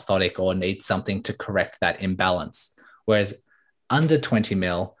need an orthotic or need something to correct that imbalance. Whereas under 20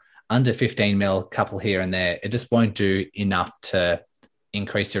 mil, under 15 mil, couple here and there, it just won't do enough to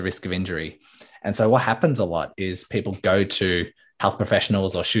increase your risk of injury. And so what happens a lot is people go to health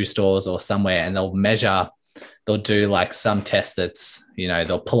professionals or shoe stores or somewhere, and they'll do like some test that's,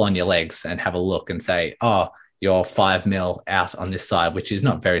 they'll pull on your legs and have a look and say, oh, you're 5 mil out on this side, which is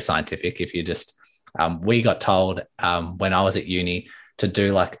not very scientific. If you just, we got told when I was at uni to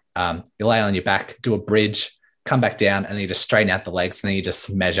do like, you lay on your back, do a bridge, come back down, and then you just straighten out the legs, and then you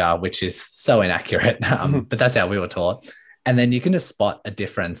just measure, which is so inaccurate. But that's how we were taught. And then you can just spot a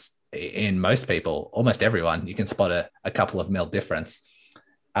difference in most people, almost everyone. You can spot a couple of mil difference.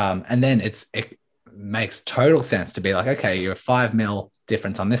 And then it makes total sense to be like, okay, you're a 5 mil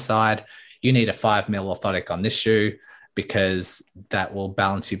difference on this side. You need a 5 mil orthotic on this shoe because that will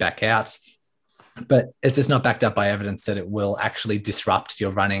balance you back out. But it's just not backed up by evidence that it will actually disrupt your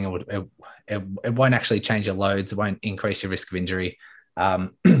running. It won't actually change your loads. It won't increase your risk of injury.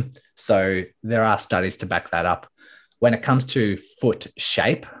 So there are studies to back that up. When it comes to foot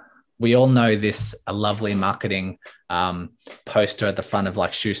shape, we all know this, a lovely marketing poster at the front of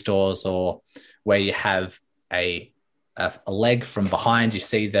like shoe stores, or where you have a leg from behind, you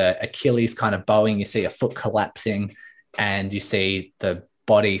see the Achilles kind of bowing, you see a foot collapsing, and you see the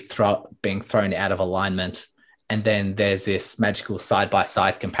body being thrown out of alignment. And then there's this magical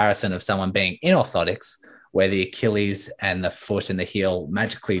side-by-side comparison of someone being in orthotics, where the Achilles and the foot and the heel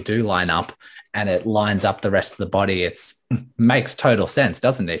magically do line up, and it lines up the rest of the body. It makes total sense,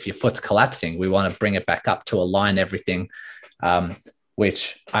 doesn't it? If your foot's collapsing, we want to bring it back up to align everything,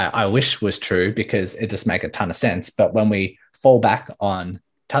 which I wish was true, because it just makes a ton of sense. But when we fall back on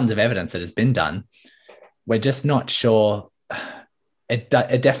tons of evidence that has been done, we're just not sure. It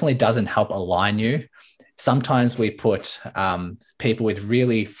definitely doesn't help align you. Sometimes we put people with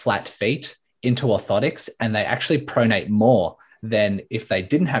really flat feet into orthotics, and they actually pronate more than if they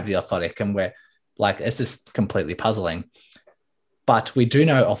didn't have the orthotic. And we're like, it's just completely puzzling. But we do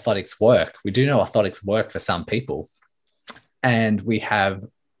know orthotics work. We do know orthotics work for some people. And we have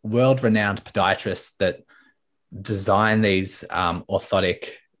world-renowned podiatrists that design these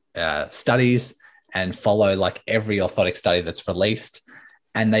orthotic studies and follow like every orthotic study that's released.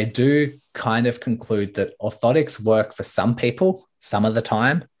 And they do kind of conclude that orthotics work for some people some of the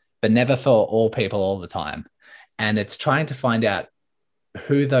time, but never for all people all the time. And it's trying to find out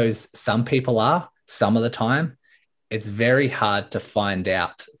who those some people are some of the time. It's very hard to find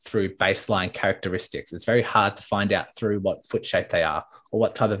out through baseline characteristics. It's very hard to find out through what foot shape they are, or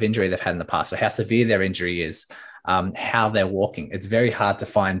what type of injury they've had in the past, or how severe their injury is, how they're walking. It's very hard to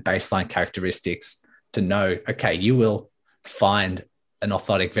find baseline characteristics to know, okay, you will find an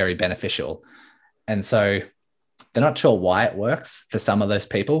orthotic very beneficial. And so they're not sure why it works for some of those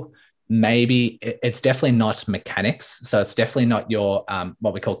people. Maybe it's definitely not mechanics. So it's definitely not your,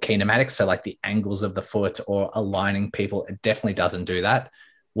 what we call kinematics. So like the angles of the foot or aligning people, it definitely doesn't do that.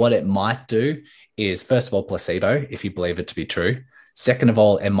 What it might do is, first of all, placebo, if you believe it to be true. Second of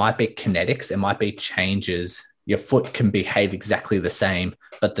all, it might be kinetics. It might be changes. Your foot can behave exactly the same,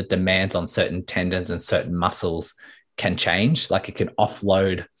 but the demands on certain tendons and certain muscles can change. Like it can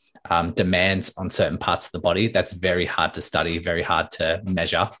offload demands on certain parts of the body. That's very hard to study, very hard to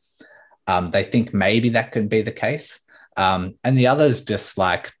measure. They think maybe that could be the case. And the other is just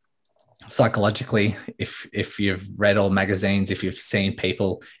like psychologically, if you've read all magazines, if you've seen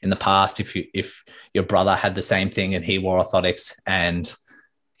people in the past, if your brother had the same thing and he wore orthotics and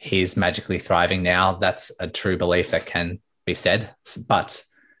he's magically thriving now, that's a true belief that can be said. But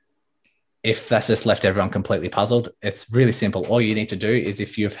if that's just left everyone completely puzzled, it's really simple. All you need to do is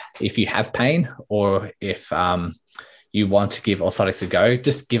if you have pain, or if you want to give orthotics a go,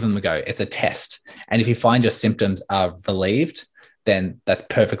 just give them a go. It's a test. And if you find your symptoms are relieved, then that's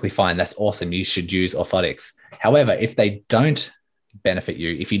perfectly fine. That's awesome. You should use orthotics. However, if they don't benefit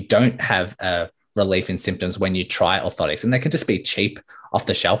you, if you don't have a relief in symptoms when you try orthotics, and they can just be cheap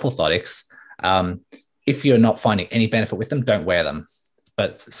off-the-shelf orthotics, if you're not finding any benefit with them, don't wear them.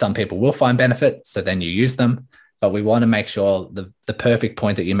 But some people will find benefit, so then you use them. but we want to make sure the perfect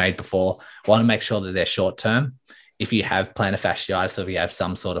point that you made before, we want to make sure that they're short term. If you have plantar fasciitis or if you have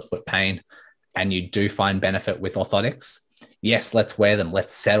some sort of foot pain and you do find benefit with orthotics, yes, let's wear them.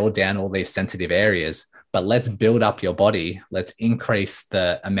 Let's settle down all these sensitive areas, but let's build up your body. Let's increase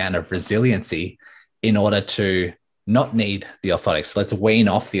the amount of resiliency in order to not need the orthotics. Let's wean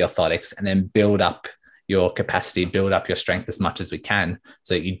off the orthotics and then build up your capacity, build up your strength as much as we can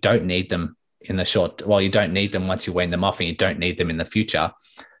so that you don't need them in the short, well, you don't need them once you wean them off and you don't need them in the future.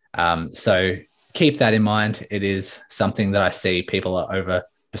 So keep that in mind. It is something that I see people are over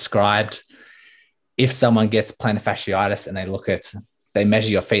prescribed. If someone gets plantar fasciitis and they measure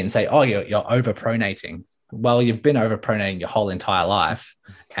your feet and say, oh, you're overpronating. Well, you've been overpronating your whole entire life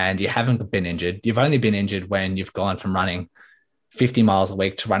and you haven't been injured. You've only been injured when you've gone from running 50 miles a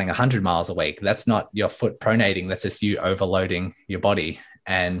week to running 100 miles a week. That's not your foot pronating. That's just you overloading your body.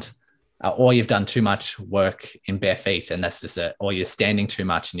 And or you've done too much work in bare feet, and that's just or you're standing too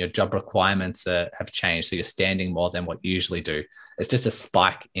much and your job requirements have changed. So you're standing more than what you usually do. It's just a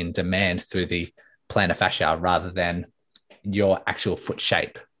spike in demand through the plantar fascia rather than your actual foot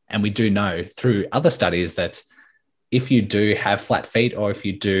shape. And we do know through other studies that if you do have flat feet or if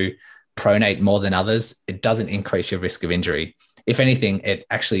you do pronate more than others, it doesn't increase your risk of injury. If anything, it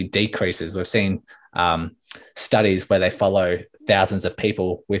actually decreases. We've seen studies where they follow thousands of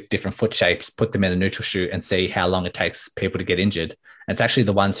people with different foot shapes, put them in a neutral shoe and see how long it takes people to get injured. And it's actually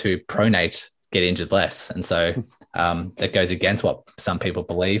the ones who pronate get injured less. And so that goes against what some people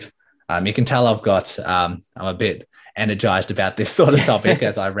believe. You can tell I'm a bit energized about this sort of topic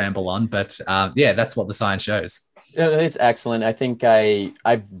as I ramble on, but yeah, that's what the science shows. It's excellent. I think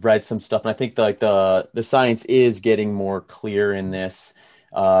I've read some stuff, and I think the science is getting more clear in this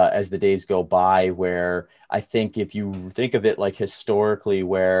as the days go by, where I think if you think of it like historically,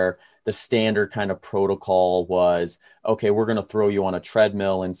 where the standard kind of protocol was, okay, we're going to throw you on a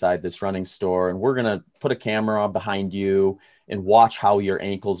treadmill inside this running store and we're going to put a camera behind you and watch how your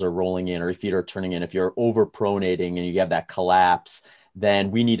ankles are rolling in or your feet are turning in. If you're overpronating and you have that collapse,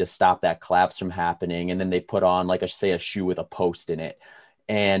 then we need to stop that collapse from happening. And then they put on, like, a shoe with a post in it.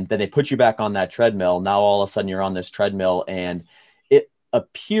 And then they put you back on that treadmill. Now, all of a sudden you're on this treadmill and it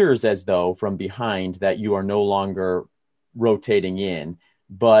appears as though from behind that you are no longer rotating in.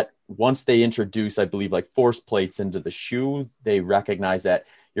 But once they introduce, I believe, like force plates into the shoe, they recognize that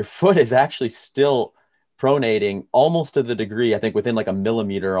your foot is actually still pronating almost to the degree, I think within like a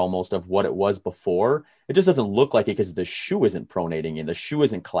millimeter almost of what it was before. It just doesn't look like it because the shoe isn't pronating in, the shoe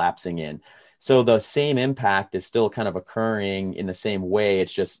isn't collapsing in. So the same impact is still kind of occurring in the same way.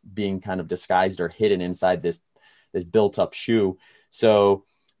 It's just being kind of disguised or hidden inside this built up shoe. So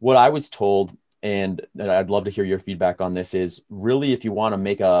what I was told, and I'd love to hear your feedback on this, is really if you want to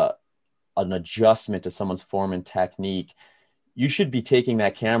make an adjustment to someone's form and technique, you should be taking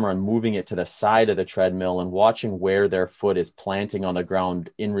that camera and moving it to the side of the treadmill and watching where their foot is planting on the ground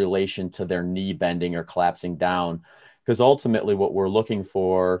in relation to their knee bending or collapsing down. Because ultimately what we're looking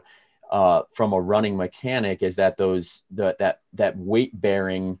for from a running mechanic is that that weight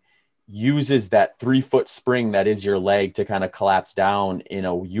bearing uses that 3-foot spring that is your leg to kind of collapse down in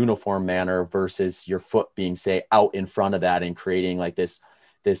a uniform manner versus your foot being, say, out in front of that and creating like this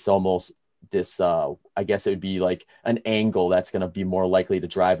I guess it would be like an angle that's going to be more likely to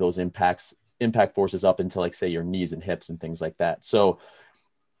drive those impact forces up into, like, say, your knees and hips and things like that. So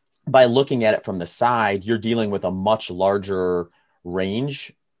by looking at it from the side, you're dealing with a much larger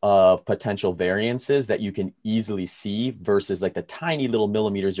range of potential variances that you can easily see versus like the tiny little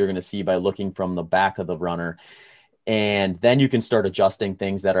millimeters you're going to see by looking from the back of the runner. And then you can start adjusting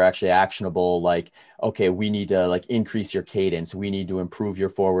things that are actually actionable. Like, okay, we need to like increase your cadence. We need to improve your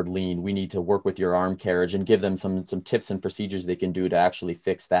forward lean. We need to work with your arm carriage and give them some tips and procedures they can do to actually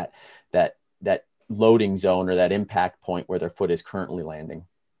fix that loading zone or that impact point where their foot is currently landing.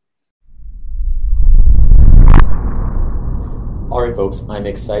 All right, folks, I'm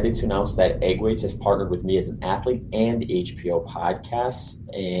excited to announce that Eggweights has partnered with me as an athlete and HPO podcast,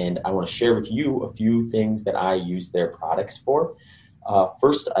 and I want to share with you a few things that I use their products for.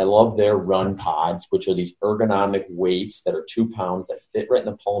 First, I love their run pods, which are these ergonomic weights that are 2 pounds that fit right in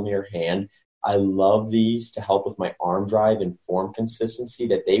the palm of your hand. I love these to help with my arm drive and form consistency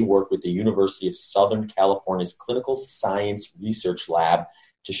that they work with the University of Southern California's Clinical Science Research Lab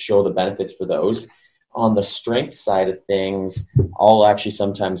to show the benefits for those. On the strength side of things, I'll actually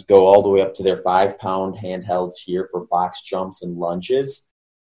sometimes go all the way up to their 5-pound handhelds here for box jumps and lunges.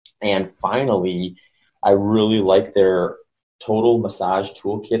 And finally, I really like their total massage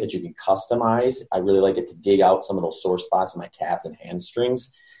toolkit that you can customize. I really like it to dig out some of those sore spots in my calves and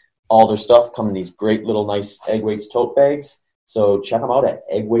hamstrings. All their stuff come in these great little nice Egg Weights tote bags. So check them out at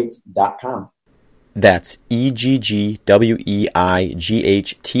eggweights.com. That's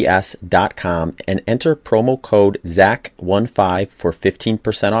EGGWEIGHTS.com and enter promo code ZACH15 for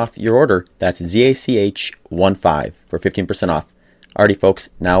 15% off your order. That's ZACH15 for 15% off. Alrighty, folks,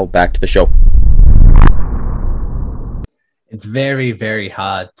 now back to the show. It's very, very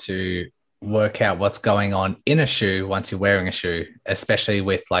hard to work out what's going on in a shoe once you're wearing a shoe, especially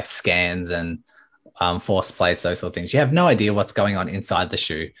with like scans and force plates, those sort of things. You have no idea what's going on inside the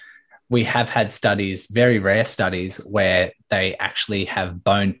shoe. We have had studies, very rare studies, where they actually have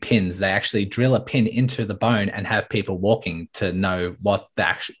bone pins. They actually drill a pin into the bone and have people walking to know what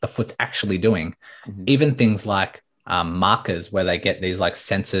the foot's actually doing. Mm-hmm. Even things like markers, where they get these like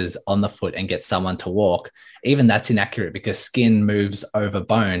sensors on the foot and get someone to walk. Even that's inaccurate because skin moves over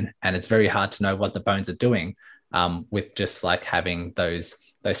bone, and it's very hard to know what the bones are doing with just like having those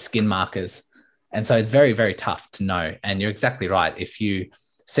skin markers. And so it's very, very tough to know. And you're exactly right. If you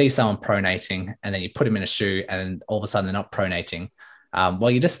see someone pronating and then you put them in a shoe and all of a sudden they're not pronating,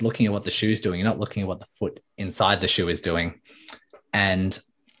 well, you're just looking at what the shoe's doing. You're not looking at what the foot inside the shoe is doing. And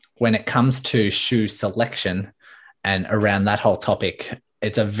when it comes to shoe selection and around that whole topic,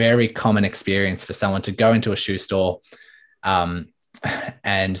 it's a very common experience for someone to go into a shoe store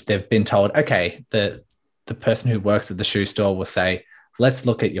and they've been told, okay, the person who works at the shoe store will say, let's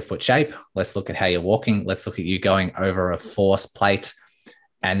look at your foot shape. Let's look at how you're walking. Let's look at you going over a force plate.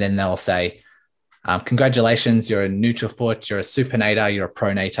 And then they'll say, congratulations, you're a neutral foot, you're a supinator, you're a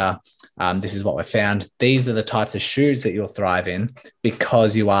pronator. This is what we found. These are the types of shoes that you'll thrive in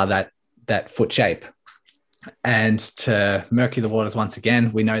because you are that foot shape. And to murky the waters once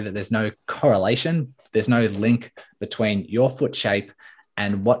again, we know that there's no correlation. There's no link between your foot shape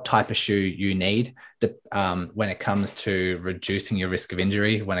and what type of shoe you need when it comes to reducing your risk of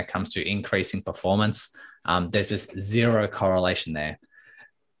injury, when it comes to increasing performance. There's just zero correlation there.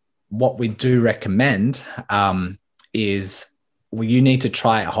 What we do recommend is you need to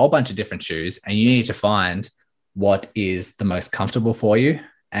try a whole bunch of different shoes and you need to find what is the most comfortable for you.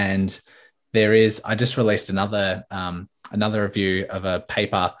 And I just released another review of a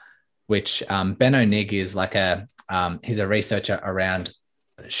paper, which Ben O'Nig is like he's a researcher around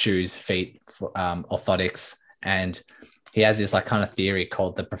shoes, feet, orthotics, and he has this like kind of theory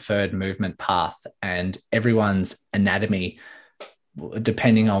called the preferred movement path, and everyone's anatomy,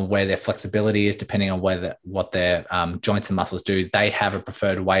 depending on where their flexibility is, depending on what their joints and muscles do, they have a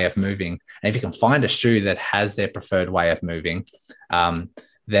preferred way of moving. And if you can find a shoe that has their preferred way of moving,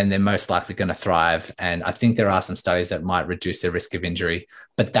 then they're most likely going to thrive. And I think there are some studies that might reduce their risk of injury,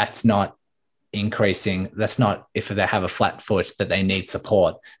 but that's not increasing. That's not if they have a flat foot that they need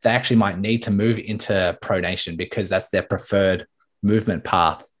support. They actually might need to move into pronation because that's their preferred movement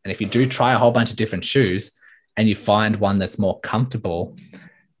path. And if you do try a whole bunch of different shoes and you find one that's more comfortable,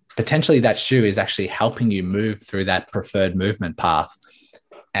 potentially that shoe is actually helping you move through that preferred movement path.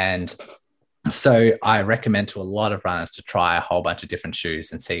 And so I recommend to a lot of runners to try a whole bunch of different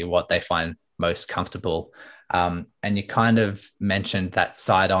shoes and see what they find most comfortable. And you kind of mentioned that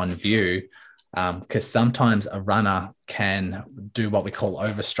side-on view, because sometimes a runner can do what we call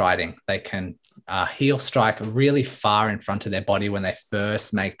overstriding. They can heel strike really far in front of their body when they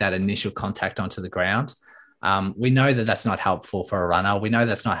first make that initial contact onto the ground. We know that that's not helpful for a runner. We know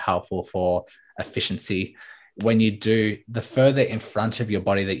that's not helpful for efficiency. When you do, the further in front of your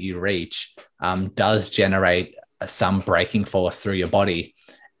body that you reach does generate some braking force through your body.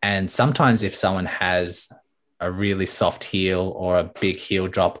 And sometimes if someone has a really soft heel or a big heel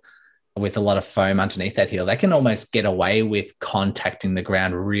drop with a lot of foam underneath that heel, they can almost get away with contacting the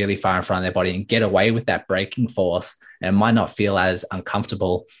ground really far in front of their body and get away with that braking force. And it might not feel as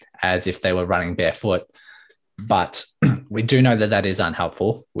uncomfortable as if they were running barefoot. But we do know that is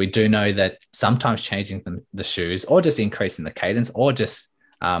unhelpful. We do know that sometimes changing the shoes or just increasing the cadence or just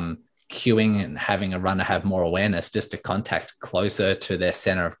cueing and having a runner have more awareness just to contact closer to their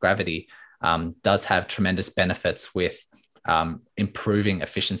center of gravity does have tremendous benefits with improving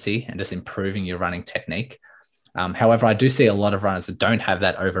efficiency and just improving your running technique. However, I do see a lot of runners that don't have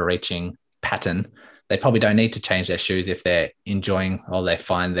that overreaching pattern. They probably don't need to change their shoes if they're enjoying or they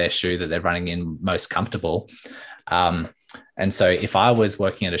find their shoe that they're running in most comfortable. And so if I was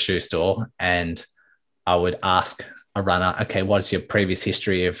working at a shoe store and I would ask a runner, okay, what is your previous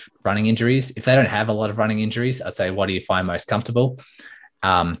history of running injuries? If they don't have a lot of running injuries, I'd say, what do you find most comfortable?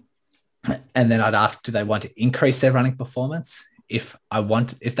 And then I'd ask, do they want to increase their running performance? If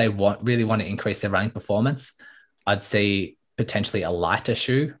they really want to increase their running performance, I'd say potentially a lighter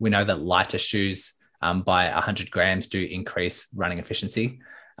shoe. We know that lighter shoes by 100 grams do increase running efficiency.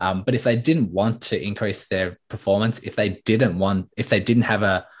 But if they didn't want to increase their performance, if they didn't have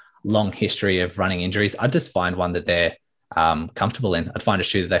a long history of running injuries, I'd just find one that they're comfortable in. I'd find a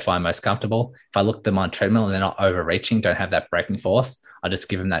shoe that they find most comfortable. If I look at them on treadmill and they're not overreaching, don't have that braking force, I just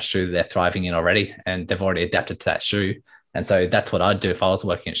give them that shoe that they're thriving in already, and they've already adapted to that shoe. And so that's what I'd do if I was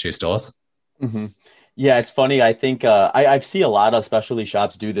working at shoe stores. Mm-hmm. Yeah, it's funny. I think I see a lot of specialty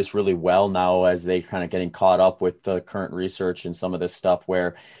shops do this really well now as they kind of getting caught up with the current research and some of this stuff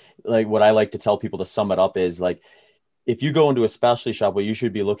where, like, what I like to tell people to sum it up is like, if you go into a specialty shop, what you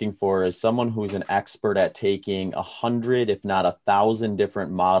should be looking for is someone who's an expert at taking 100, if not 1,000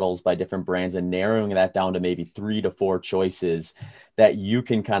 different models by different brands and narrowing that down to maybe 3 to 4 choices that you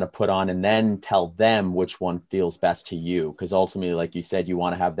can kind of put on and then tell them which one feels best to you. Because ultimately, like you said, you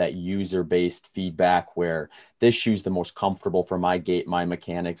want to have that user-based feedback where this shoe's the most comfortable for my gait, my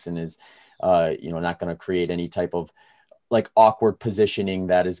mechanics, and is, not going to create any type of like awkward positioning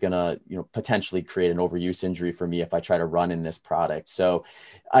that is going to, potentially create an overuse injury for me if I try to run in this product. So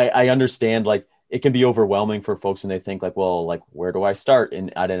I understand, like, it can be overwhelming for folks when they think like, well, like, where do I start in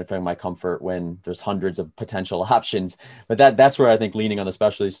identifying my comfort when there's hundreds of potential options? But that's where I think leaning on the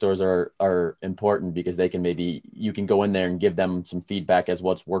specialty stores are important, because they can you can go in there and give them some feedback as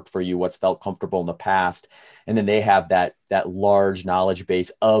what's worked for you, what's felt comfortable in the past. And then they have that large knowledge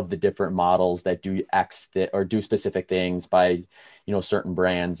base of the different models that do or do specific things by, certain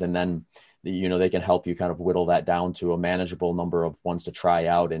brands. And then, they can help you kind of whittle that down to a manageable number of ones to try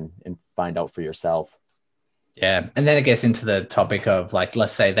out and find out for yourself. Yeah. And then it gets into the topic of, like,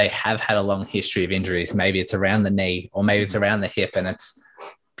 let's say they have had a long history of injuries. Maybe it's around the knee or maybe it's around the hip, and it's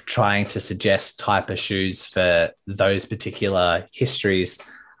trying to suggest type of shoes for those particular histories,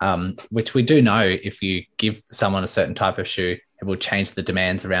 which we do know if you give someone a certain type of shoe, it will change the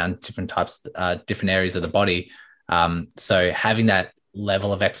demands around different areas of the body. So having that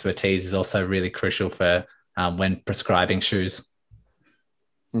level of expertise is also really crucial for when prescribing shoes.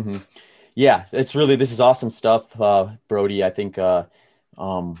 Mm-hmm. Yeah, this is awesome stuff, Brody. I think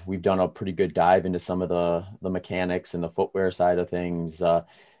we've done a pretty good dive into some of the mechanics and the footwear side of things.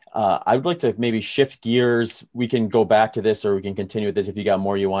 I would like to maybe shift gears. We can go back to this or we can continue with this if you got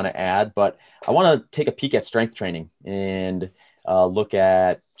more you want to add, but I want to take a peek at strength training and look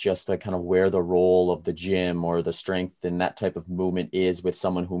at just like kind of where the role of the gym or the strength and that type of movement is with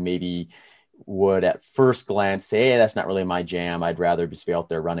someone who maybe would at first glance say, hey, that's not really my jam. I'd rather just be out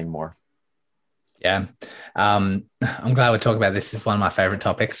there running more. Yeah. I'm glad we're talking about this. This is one of my favorite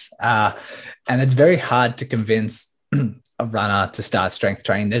topics. And it's very hard to convince a runner to start strength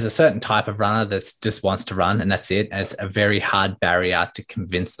training. There's a certain type of runner that just wants to run and that's it. And it's a very hard barrier to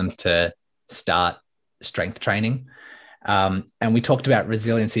convince them to start strength training. And we talked about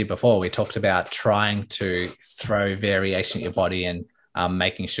resiliency before. We talked about trying to throw variation at your body and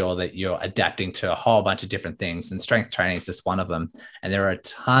making sure that you're adapting to a whole bunch of different things. And strength training is just one of them. And there are a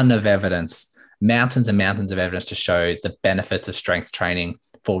ton of evidence, mountains and mountains of evidence to show the benefits of strength training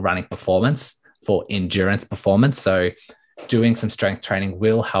for running performance, for endurance performance. So doing some strength training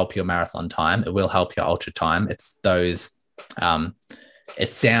will help your marathon time. It will help your ultra time. It's those,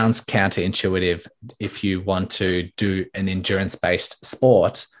 it sounds counterintuitive if you want to do an endurance-based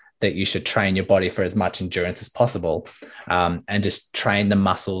sport that you should train your body for as much endurance as possible and just train the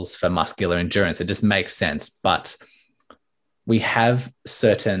muscles for muscular endurance. It just makes sense. But we have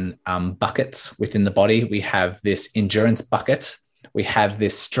certain buckets within the body. We have this endurance bucket, we have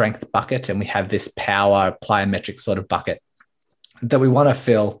this strength bucket, and we have this power plyometric sort of bucket that we want to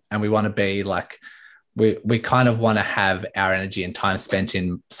fill, and we want to be like, we kind of want to have our energy and time spent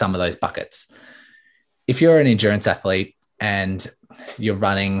in some of those buckets. If you're an endurance athlete and you're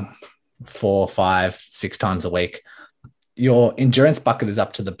running 4, 5, 6 times a week, your endurance bucket is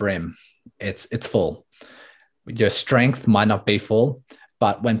up to the brim. It's full. Your strength might not be full,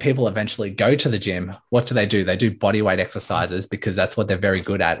 but when people eventually go to the gym, what do? They do body weight exercises because that's what they're very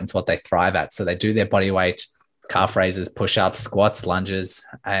good at. And it's what they thrive at. So they do their body weight, calf raises, push-ups, squats, lunges.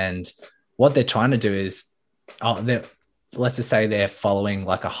 And what they're trying to do is, let's just say they're following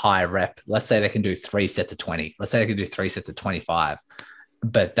like a high rep. Let's say they can do 3 sets of 20. Let's say they can do 3 sets of 25,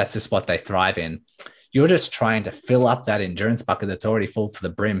 but that's just what they thrive in. You're just trying to fill up that endurance bucket that's already full to the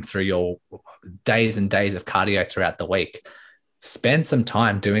brim through your days and days of cardio throughout the week. Spend some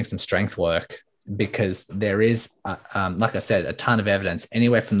time doing some strength work because there is, like I said, a ton of evidence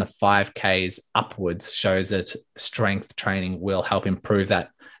anywhere from the 5Ks upwards shows that strength training will help improve that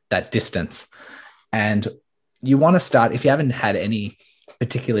distance. And you want to start, if you haven't had any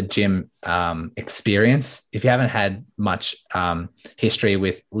particular gym experience, if you haven't had much history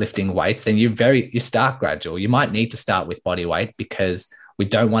with lifting weights, then you start gradual. You might need to start with body weight because We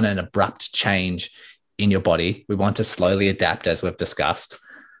don't want an abrupt change in your body. We want to slowly adapt, as we've discussed,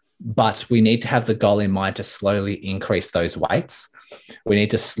 but we need to have the goal in mind to slowly increase those weights. We need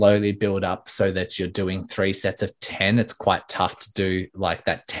to slowly build up so that you're doing 3 sets of 10. It's quite tough to do like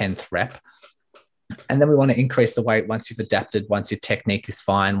that 10th rep. And then we want to increase the weight once you've adapted, once your technique is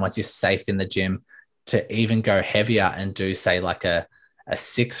fine, once you're safe in the gym, to even go heavier and do, say, like a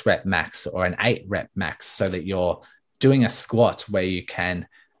 6 rep max or an 8 rep max, so that you're doing a squat where you can,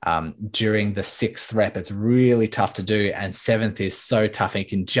 during the 6th rep, it's really tough to do. And 7th is so tough. And you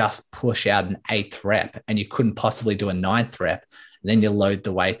can just push out an 8th rep and you couldn't possibly do a 9th rep. And then you load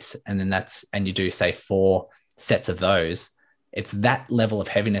the weights and then and you do, say, 4 sets of those. It's that level of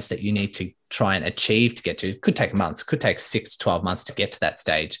heaviness that you need to try and achieve to get to. It could take months, could take 6 to 12 months to get to that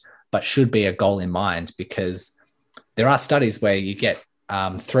stage, but should be a goal in mind, because there are studies where you get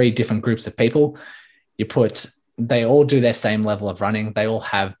 3 different groups of people. They all do their same level of running. They all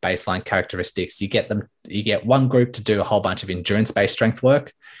have baseline characteristics. You get one group to do a whole bunch of endurance-based strength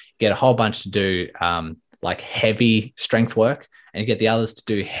work, you get a whole bunch to do like heavy strength work, and you get the others to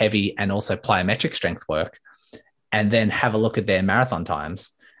do heavy and also plyometric strength work, and then have a look at their marathon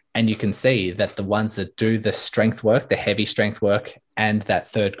times. And you can see that the ones that do the strength work, the heavy strength work, and that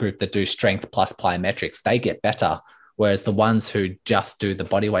third group that do strength plus plyometrics, they get better. Whereas the ones who just do the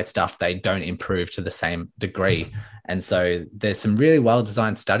bodyweight stuff, they don't improve to the same degree. And so there's some really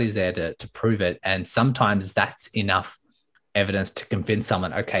well-designed studies there to prove it. And sometimes that's enough evidence to convince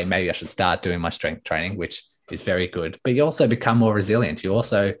someone, okay, maybe I should start doing my strength training, which is very good. But you also become more resilient. You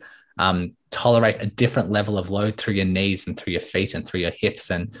also tolerate a different level of load through your knees and through your feet and through your hips.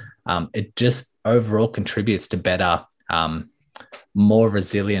 And it just overall contributes to better, more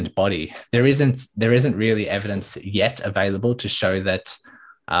resilient body. There isn't really evidence yet available to show that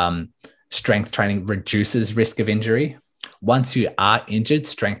strength training reduces risk of injury. Once you are injured,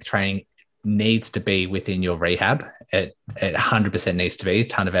 strength training needs to be within your rehab. It 100% needs to be, a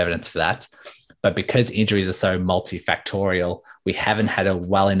ton of evidence for that. But because injuries are so multifactorial, we haven't had a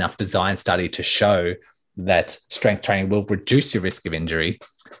well enough design study to show that strength training will reduce your risk of injury.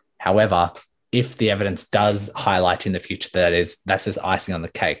 However, if the evidence does highlight in the future that's just icing on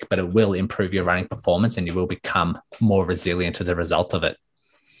the cake, but it will improve your running performance and you will become more resilient as a result of it.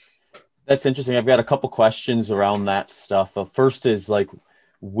 That's interesting. I've got a couple questions around that stuff. First is, like,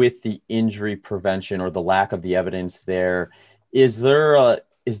 with the injury prevention or the lack of the evidence there, is there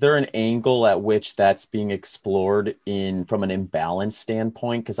an angle at which that's being explored from an imbalance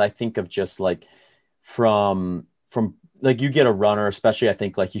standpoint? Because I think of just like from like, you get a runner, especially I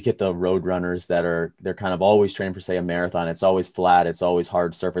think like you get the road runners they're kind of always training for, say, a marathon. It's always flat. It's always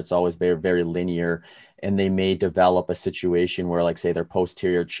hard surface. It's always very, very linear. And they may develop a situation where, like, say, their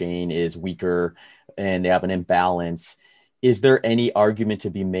posterior chain is weaker and they have an imbalance. Is there any argument to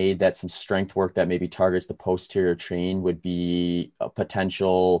be made that some strength work that maybe targets the posterior chain would be a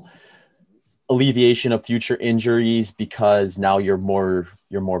potential alleviation of future injuries because now you're more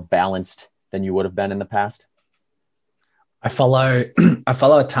balanced than you would have been in the past? I follow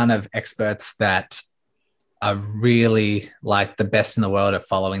a ton of experts that are really like the best in the world at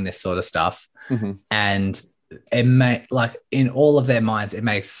following this sort of stuff. Mm-hmm. And in all of their minds, it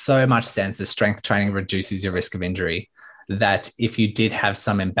makes so much sense that strength training reduces your risk of injury, that if you did have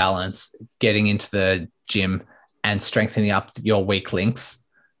some imbalance, getting into the gym and strengthening up your weak links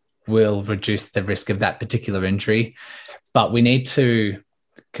will reduce the risk of that particular injury. But we need to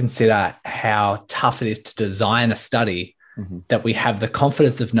consider how tough it is to design a study that we have the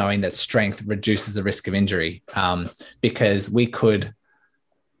confidence of knowing that strength reduces the risk of injury. Because we could,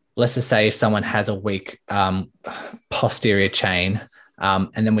 let's just say if someone has a weak posterior chain,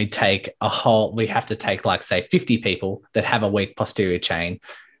 and then we have to take, like, say, 50 people that have a weak posterior chain,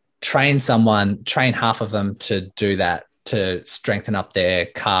 train half of them to do that, to strengthen up their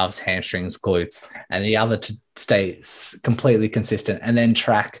calves, hamstrings, glutes, and the other to stay completely consistent, and then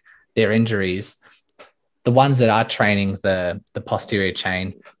track their injuries. The ones that are training the posterior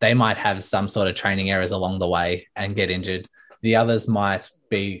chain, they might have some sort of training errors along the way and get injured. The others might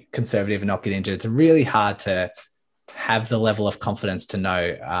be conservative and not get injured. It's really hard to have the level of confidence to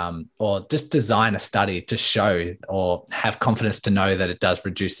know, or just design a study to show or have confidence to know that it does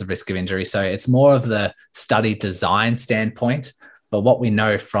reduce the risk of injury. So it's more of the study design standpoint. But what we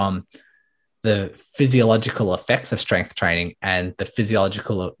know from the physiological effects of strength training and the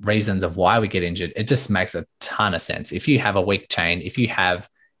physiological reasons of why we get injured, it just makes a ton of sense. If you have a weak chain, if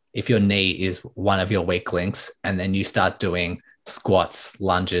your knee is one of your weak links, and then you start doing squats,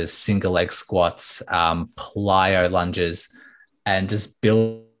 lunges, single leg squats, plyo lunges, and just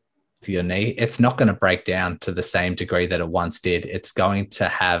build your knee, it's not going to break down to the same degree that it once did. It's going to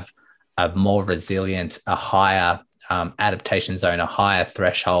have a more resilient, a higher adaptation zone, a higher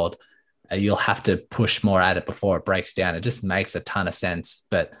threshold. You'll have to push more at it before it breaks down. It just makes a ton of sense.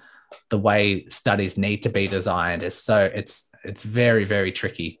 But the way studies need to be designed is it's very, very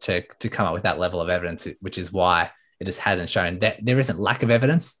tricky to come up with that level of evidence, which is why it just hasn't shown that there isn't lack of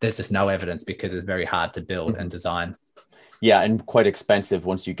evidence. There's just no evidence because it's very hard to build and design. Yeah, and quite expensive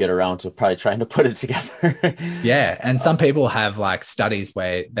once you get around to probably trying to put it together. Yeah, and some people have like studies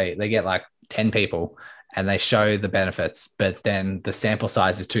where they get like 10 people and they show the benefits, but then the sample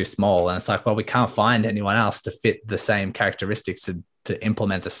size is too small. And it's like, well, we can't find anyone else to fit the same characteristics to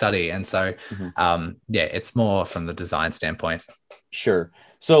implement the study. And so, it's more from the design standpoint. Sure.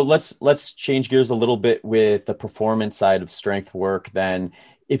 So let's change gears a little bit with the performance side of strength work. Then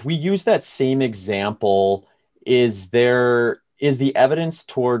if we use that same example, is the evidence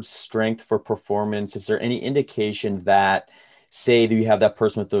towards strength for performance, is there any indication that, say that you have that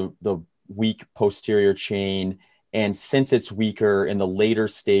person with the weak posterior chain, and since it's weaker in the later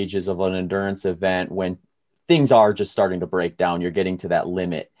stages of an endurance event, when things are just starting to break down, you're getting to that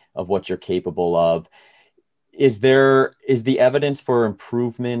limit of what you're capable of, is the evidence for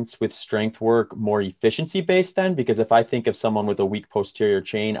improvements with strength work more efficiency based then? Because if I think of someone with a weak posterior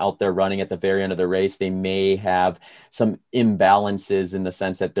chain out there running at the very end of the race, they may have some imbalances in the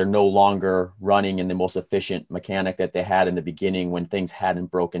sense that they're no longer running in the most efficient mechanic that they had in the beginning when things hadn't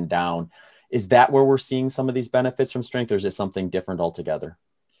broken down. Is that where we're seeing some of these benefits from strength, or is it something different altogether?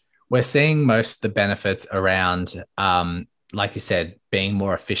 We're seeing most of the benefits around, like you said, being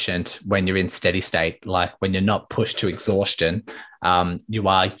more efficient when you're in steady state, like when you're not pushed to exhaustion. You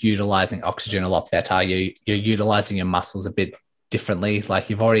are utilizing oxygen a lot better. You're utilizing your muscles a bit differently. Like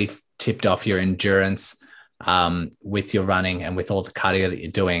you've already tipped off your endurance with your running and with all the cardio that you're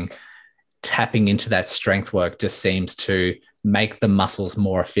doing. Tapping into that strength work just seems to make the muscles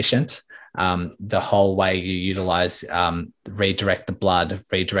more efficient. The whole way you utilize, redirect the blood,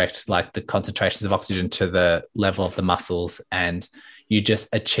 redirect like the concentrations of oxygen to the level of the muscles, and you just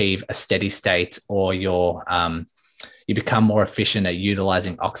achieve a steady state, or you become more efficient at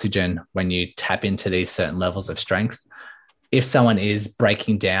utilizing oxygen when you tap into these certain levels of strength. If someone is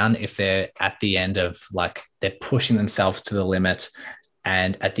breaking down, if they're at the end of like they're pushing themselves to the limit,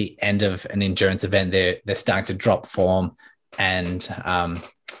 and at the end of an endurance event, they're starting to drop form and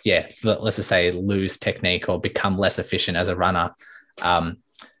let's just say lose technique or become less efficient as a runner.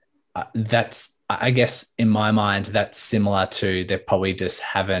 That's, I guess, in my mind, that's similar to they probably just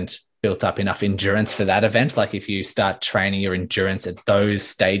haven't built up enough endurance for that event. Like if you start training your endurance at those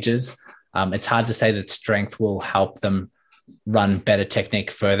stages, it's hard to say that strength will help them run better technique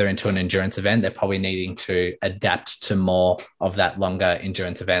further into an endurance event. They're probably needing to adapt to more of that longer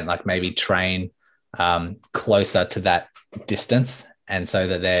endurance event, like maybe train closer to that distance. And so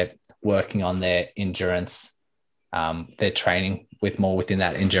that they're working on their endurance, they're training with more within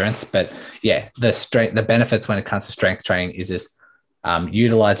that endurance. But yeah, the benefits when it comes to strength training is this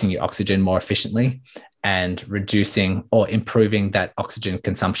utilizing your oxygen more efficiently and reducing or improving that oxygen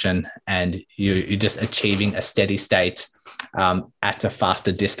consumption. And you're just achieving a steady state at a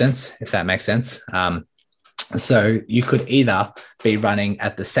faster distance, if that makes sense. So you could either be running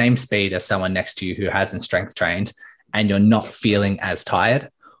at the same speed as someone next to you who hasn't strength trained and you're not feeling as tired,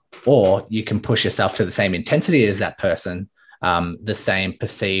 or you can push yourself to the same intensity as that person, the same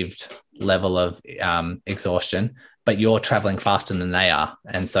perceived level of exhaustion, but you're traveling faster than they are.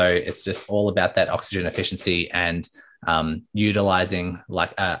 And so it's just all about that oxygen efficiency and utilizing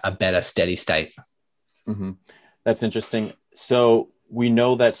like a better steady state. Mm-hmm. That's interesting. So we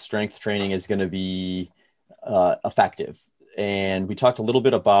know that strength training is going to be effective. And we talked a little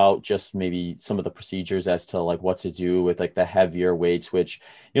bit about just maybe some of the procedures as to like what to do with like the heavier weights, which,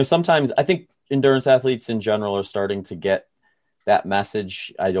 sometimes I think endurance athletes in general are starting to get that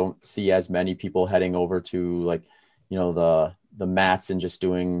message. I don't see as many people heading over to like, the mats and just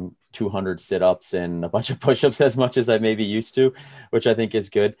doing 200 sit-ups and a bunch of push-ups as much as I maybe used to, which I think is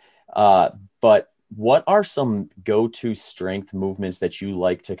good. But what are some go-to strength movements that you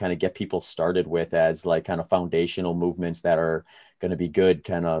like to kind of get people started with as like kind of foundational movements that are going to be good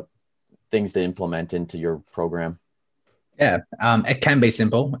kind of things to implement into your program? Yeah, it can be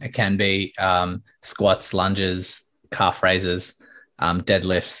simple. It can be squats, lunges, calf raises,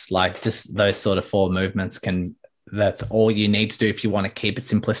 deadlifts, like just those sort of 4 movements that's all you need to do if you want to keep it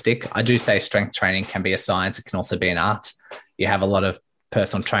simplistic. I do say strength training can be a science. It can also be an art. You have a lot of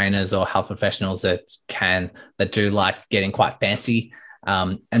personal trainers or health professionals that do like getting quite fancy.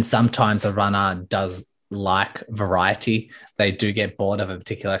 And sometimes a runner does like variety. They do get bored of a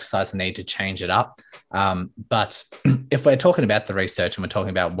particular exercise and need to change it up. But if we're talking about the research and we're talking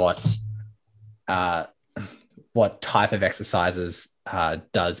about what type of exercises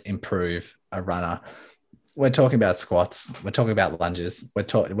does improve a runner, we're talking about squats, we're talking about lunges, we're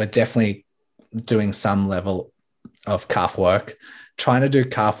definitely doing some level of calf work, trying to do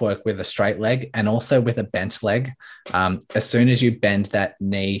calf work with a straight leg and also with a bent leg. As soon as you bend that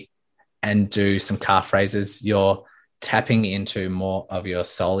knee and do some calf raises, you're tapping into more of your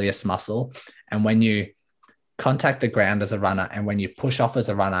soleus muscle. And when you contact the ground as a runner and when you push off as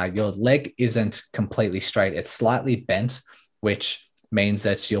a runner, your leg isn't completely straight. It's slightly bent, which means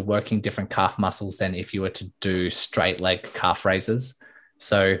that you're working different calf muscles than if you were to do straight leg calf raises.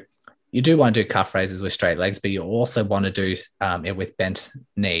 So you do want to do calf raises with straight legs, but you also want to do it with bent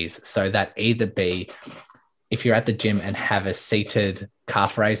knees. So that either be, if you're at the gym and have a seated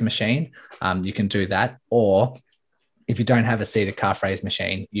calf raise machine, you can do that. Or if you don't have a seated calf raise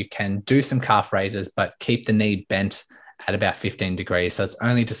machine, you can do some calf raises, but keep the knee bent at about 15 degrees. So it's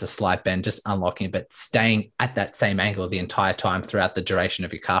only just a slight bend, just unlocking, but staying at that same angle the entire time throughout the duration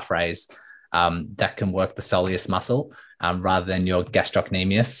of your calf raise. That can work the soleus muscle rather than your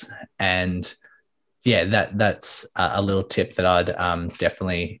gastrocnemius. And yeah, that's a little tip that I'd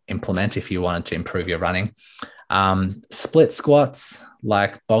definitely implement if you wanted to improve your running. Split squats,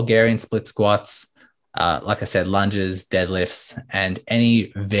 like Bulgarian split squats, like I said, lunges, deadlifts, and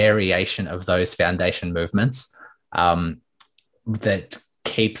any variation of those foundation movements that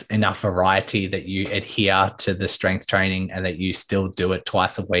keeps enough variety that you adhere to the strength training and that you still do it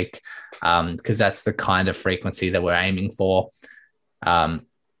twice a week, because that's the kind of frequency that we're aiming for.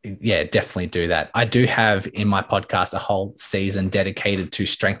 Yeah, definitely do that. I do have in my podcast a whole season dedicated to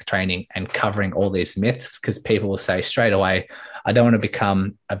strength training and covering all these myths, because people will say straight away, I don't want to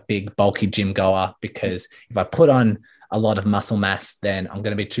become a big bulky gym goer because if I put on a lot of muscle mass, then I'm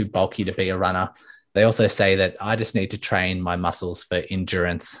going to be too bulky to be a runner. They also say that I just need to train my muscles for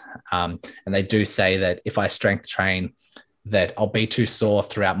endurance. And they do say that if I strength train, that I'll be too sore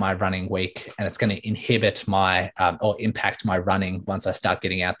throughout my running week and it's going to inhibit my or impact my running once I start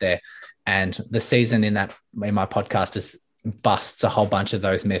getting out there. And the season in my podcast is busts a whole bunch of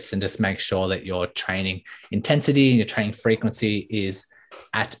those myths and just make sure that your training intensity and your training frequency is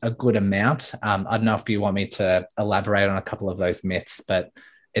at a good amount. I don't know if you want me to elaborate on a couple of those myths, but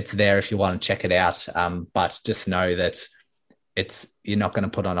it's there if you want to check it out. But just know that you're not going to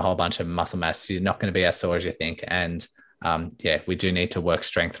put on a whole bunch of muscle mass. You're not going to be as sore as you think. And we do need to work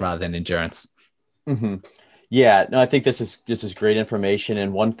strength rather than endurance. Mm-hmm. Yeah, no, I think this is great information.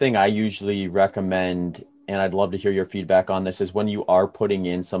 And one thing I usually recommend, and I'd love to hear your feedback on this, is when you are putting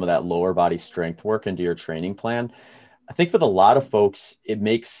in some of that lower body strength work into your training plan, I think for a lot of folks, it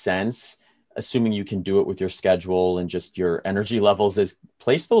makes sense, assuming you can do it with your schedule and just your energy levels, is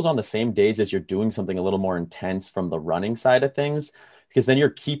place those on the same days as you're doing something a little more intense from the running side of things, because then you're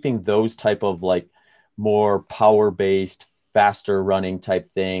keeping those type of like more power-based, faster running type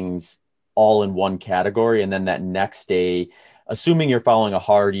things all in one category. And then that next day, assuming you're following a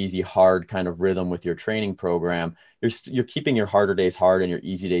hard, easy, hard kind of rhythm with your training program, you're keeping your harder days hard and your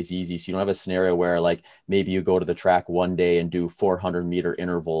easy days easy. So you don't have a scenario where like maybe you go to the track one day and do 400-meter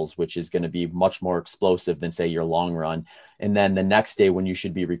intervals, which is going to be much more explosive than say your long run. And then the next day when you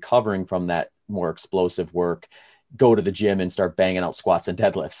should be recovering from that more explosive work, go to the gym and start banging out squats and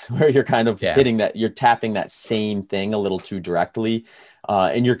deadlifts, where you're kind of hitting that, you're tapping that same thing a little too directly.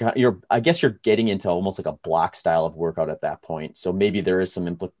 And I guess you're getting into almost like a block style of workout at that point. So maybe there is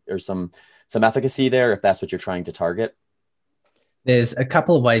some efficacy there if that's what you're trying to target. There's a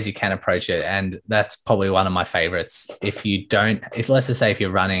couple of ways you can approach it. And that's probably one of my favorites. If let's just say if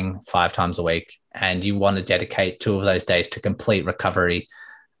you're running 5 times a week and you want to dedicate 2 of those days to complete recovery,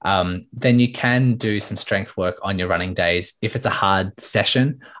 then you can do some strength work on your running days. If it's a hard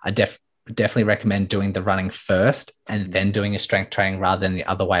session, I definitely recommend doing the running first and then doing your strength training rather than the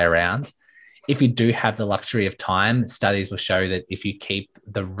other way around. If you do have the luxury of time, studies will show that if you keep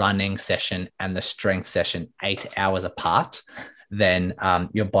the running session and the strength session 8 hours apart, then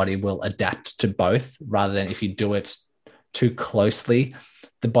your body will adapt to both, rather than if you do it too closely,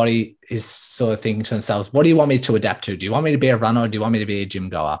 the body is sort of thinking to themselves, what do you want me to adapt to? Do you want me to be a runner or do you want me to be a gym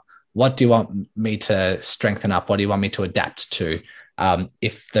goer? What do you want me to strengthen up? What do you want me to adapt to?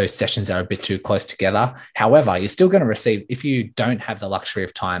 If those sessions are a bit too close together. However, you're still going to receive, if you don't have the luxury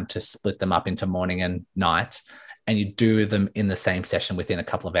of time to split them up into morning and night, and you do them in the same session within a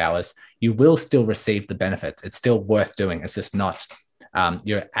couple of hours, you will still receive the benefits. It's still worth doing. It's just not,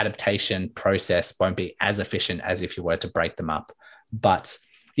 your adaptation process won't be as efficient as if you were to break them up. But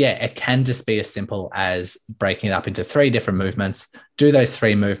yeah, it can just be as simple as breaking it up into 3 different movements. Do those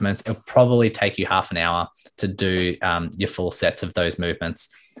 3 movements. It'll probably take you half an hour to do your full sets of those movements.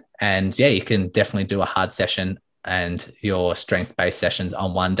 And yeah, you can definitely do a hard session and your strength-based sessions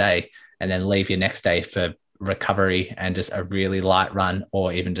on one day, and then leave your next day for recovery and just a really light run,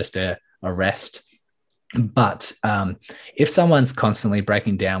 or even just a rest. But if someone's constantly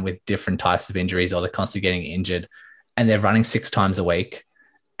breaking down with different types of injuries, or they're constantly getting injured, and they're running 6 times a week,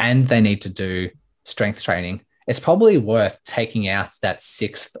 and they need to do strength training, it's probably worth taking out that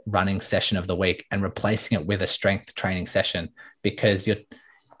 6th running session of the week and replacing it with a strength training session, because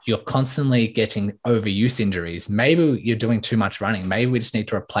you're constantly getting overuse injuries. Maybe you're doing too much running. Maybe we just need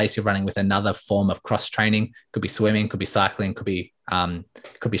to replace your running with another form of cross training. Could be swimming, could be cycling, could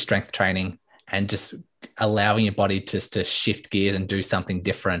be strength training, and just allowing your body just to shift gears and do something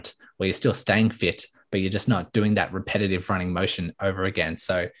different, where you're still staying fit, but you're just not doing that repetitive running motion over again.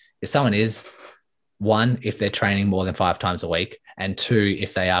 So if someone is, 1, if they're training more than 5 times a week, and 2,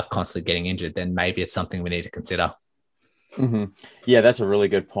 if they are constantly getting injured, then maybe it's something we need to consider. Mm-hmm. Yeah, that's a really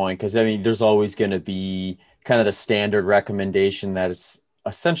good point. Because I mean, there's always going to be kind of the standard recommendation that is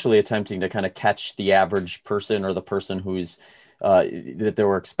essentially attempting to kind of catch the average person, or the person who's that they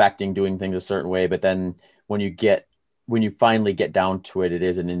were expecting doing things a certain way. But then when you finally get down to it, it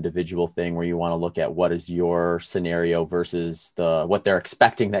is an individual thing where you want to look at what is your scenario versus what they're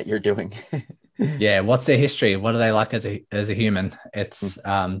expecting that you're doing. Yeah, what's their history? What are they like as a human? It's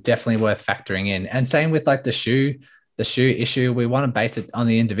definitely worth factoring in. And same with like the shoe issue. We want to base it on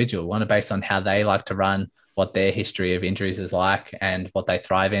the individual. We want to base on how they like to run, what their history of injuries is like, and what they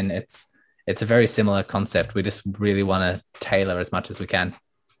thrive in. It's a very similar concept. We just really want to tailor as much as we can.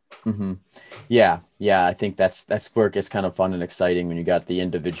 Mm-hmm. Yeah. I think that's where it gets kind of fun and exciting, when you got the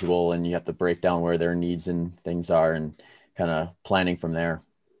individual and you have to break down where their needs and things are, and kind of planning from there.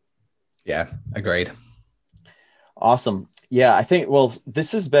 Yeah, agreed. Awesome. Yeah, I think, well,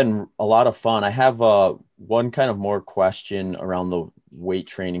 this has been a lot of fun. I have one kind of more question around the weight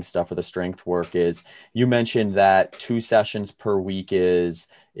training stuff, or the strength work. Is, you mentioned that 2 sessions per week is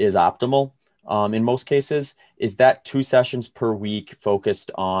optimal in most cases. Is that 2 sessions per week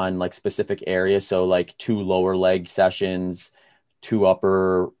focused on like specific areas? So like 2 lower leg sessions, 2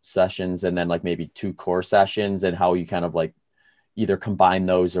 upper sessions, and then like maybe 2 core sessions, and how you kind of like either combine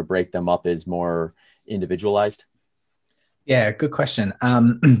those or break them up is more individualized? Yeah, good question.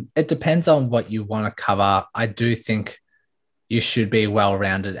 It depends on what you want to cover. I do think you should be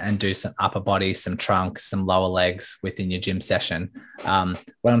well-rounded and do some upper body, some trunk, some lower legs within your gym session.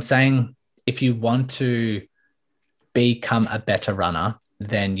 What I'm saying, if you want to become a better runner,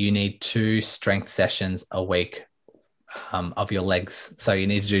 then you need 2 strength sessions a week of your legs. So you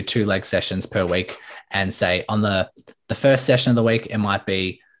need to do 2 leg sessions per week. And say on the first session of the week, it might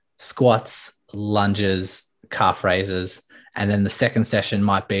be squats, lunges, calf raises. And then the second session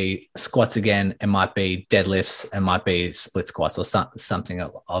might be squats again. It might be deadlifts. It might be split squats, or something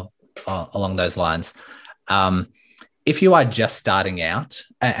along those lines. If you are just starting out,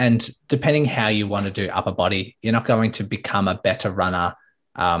 and depending how you want to do upper body, you're not going to become a better runner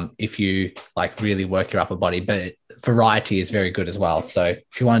if you like really work your upper body, but variety is very good as well. So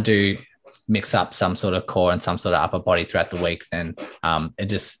if you want to mix up some sort of core and some sort of upper body throughout the week, then it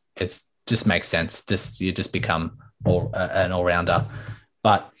just makes sense. You just become an all-rounder.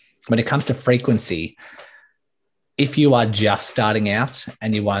 But when it comes to frequency, if you are just starting out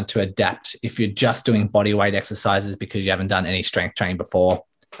and you want to adapt, if you're just doing body weight exercises because you haven't done any strength training before,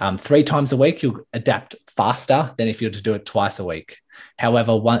 3 times a week, you'll adapt faster than if you were to do it twice a week.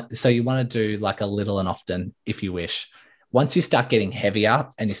 However, so you want to do like a little and often if you wish. Once you start getting heavier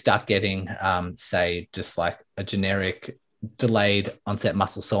and you start getting, say, just like a generic delayed onset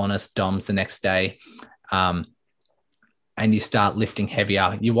muscle soreness, DOMS the next day, and you start lifting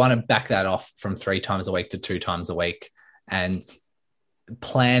heavier, you want to back that off from 3 times a week to 2 times a week, and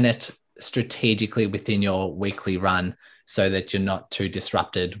plan it strategically within your weekly run so that you're not too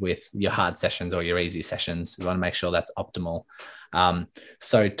disrupted with your hard sessions or your easy sessions. You want to make sure that's optimal.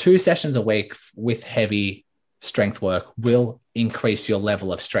 So 2 sessions a week with heavy strength work will increase your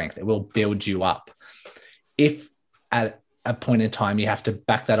level of strength. It will build you up. If at a point in time you have to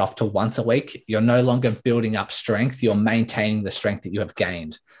back that off to once a week, you're no longer building up strength, you're maintaining the strength that you have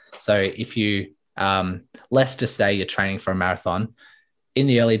gained. So if you, let's just say you're training for a marathon, in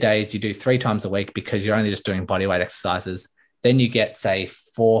the early days, you do 3 times a week because you're only just doing bodyweight exercises. Then you get, say,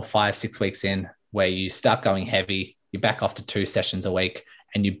 4, 5, 6 weeks in where you start going heavy, you back off to 2 sessions a week,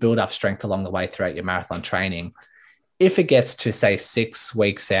 and you build up strength along the way throughout your marathon training. If it gets to, say, 6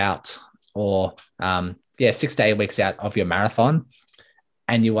 weeks out, or 6 to 8 weeks out of your marathon,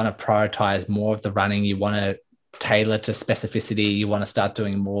 and you want to prioritize more of the running, you want to tailor to specificity, you want to start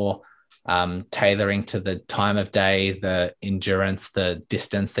doing more tailoring to the time of day, the endurance, the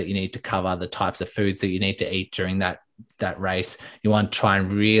distance that you need to cover, the types of foods that you need to eat during that race. You want to try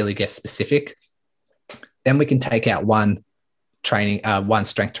and really get specific. Then we can take out one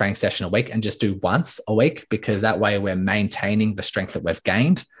strength training session a week and just do once a week, because that way we're maintaining the strength that we've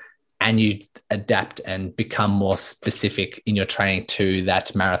gained, and you adapt and become more specific in your training to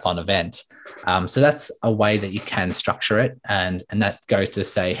that marathon event. So that's a way that you can structure it. And that goes to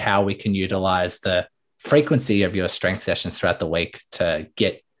say how we can utilize the frequency of your strength sessions throughout the week to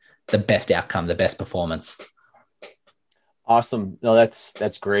get the best outcome, the best performance. Awesome. No,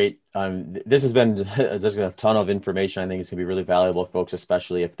 that's great. This has been just a ton of information. I think it's gonna be really valuable for folks,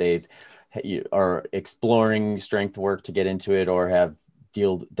 especially if are exploring strength work to get into it, or have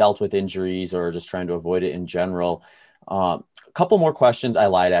dealt with injuries, or just trying to avoid it in general. A couple more questions. I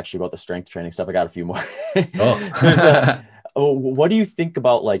lied actually about the strength training stuff. I got a few more. What do you think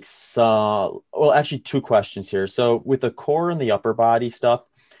about actually two questions here. So with the core and the upper body stuff,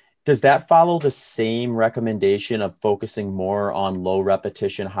 does that follow the same recommendation of focusing more on low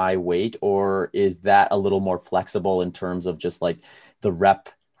repetition, high weight, or is that a little more flexible in terms of just like the rep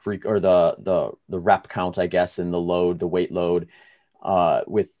freak, or the rep count, I guess, and the weight load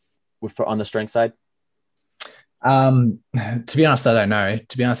with on the strength side? To be honest, I don't know.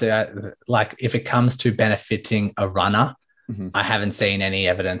 To be honest, like if it comes to benefiting a runner, I haven't seen any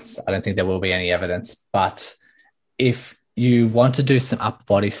evidence. I don't think there will be any evidence. But if you want to do some upper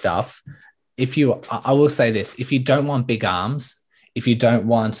body stuff, I will say this, if you don't want big arms, if you don't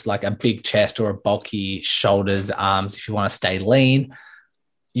want like a big chest or a bulky shoulders, arms, if you want to stay lean,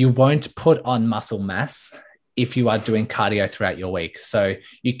 you won't put on muscle mass if you are doing cardio throughout your week. So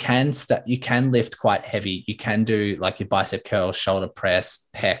you can lift quite heavy. You can do like your bicep curl, shoulder press,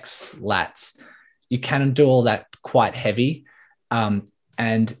 pecs, lats. You can do all that quite heavy.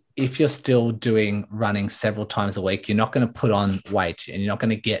 And if you're still doing running several times a week, you're not going to put on weight and you're not going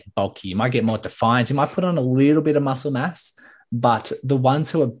to get bulky. You might get more defined. You might put on a little bit of muscle mass, but the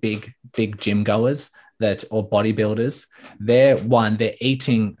ones who are big gym goers or bodybuilders, they're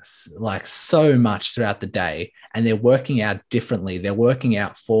eating like so much throughout the day, and they're working out differently. They're working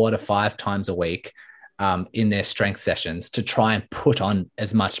out 4 to 5 times a week in their strength sessions to try and put on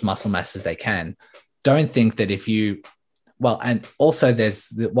as much muscle mass as they can. Don't think that and also there's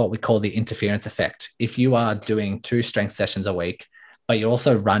what we call the interference effect. If you are doing 2 strength sessions a week, but you're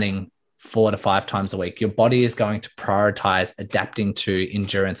also running 4 to 5 times a week, your body is going to prioritize adapting to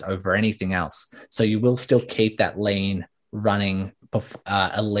endurance over anything else. So you will still keep that lean running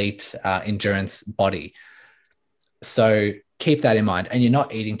elite endurance body. So keep that in mind. And you're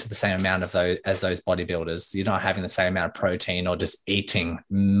not eating to the same amount of those as those bodybuilders. You're not having the same amount of protein or just eating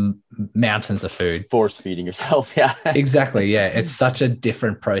mountains of food. Force feeding yourself. Yeah, exactly. Yeah. It's such a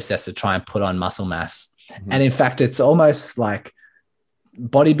different process to try and put on muscle mass. And in fact, it's almost like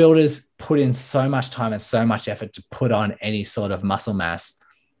bodybuilders put in so much time and so much effort to put on any sort of muscle mass.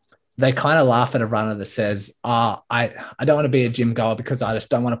 They kind of laugh at a runner that says, I don't want to be a gym goer because I just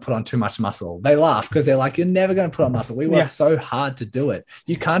don't want to put on too much muscle. They laugh because they're like, you're never going to put on muscle. We work so hard to do it.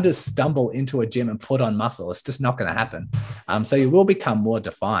 You can't just stumble into a gym and put on muscle. It's just not going to happen. So you will become more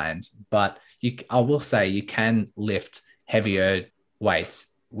defined, but I will say you can lift heavier weights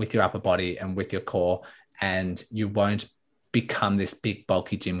with your upper body and with your core, and you won't become this big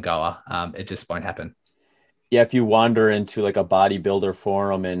bulky gym goer. It just won't happen. Yeah, if you wander into like a bodybuilder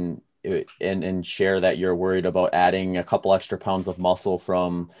forum and share that you're worried about adding a couple extra pounds of muscle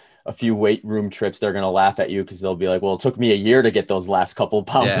from a few weight room trips, they're going to laugh at you because they'll be like, well, it took me a year to get those last couple of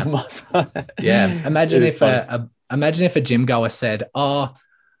pounds of muscle. Yeah. Imagine if a gym goer said, I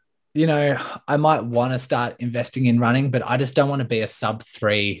might want to start investing in running, but I just don't want to be a sub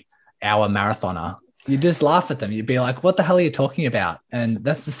 3 hour marathoner. You just laugh at them. You'd be like, what the hell are you talking about? And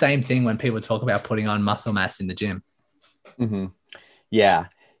that's the same thing when people talk about putting on muscle mass in the gym. Mm-hmm. Yeah.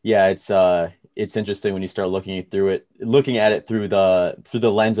 It's interesting when you start looking at it through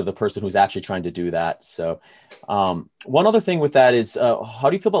the lens of the person who's actually trying to do that. So one other thing with that is, how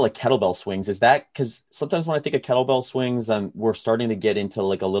do you feel about like kettlebell swings? Is that, because sometimes when I think of kettlebell swings, we're starting to get into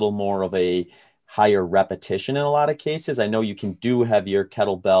like a little more of a higher repetition in a lot of cases. I know you can do heavier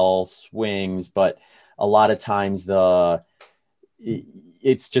kettlebell swings, but a lot of times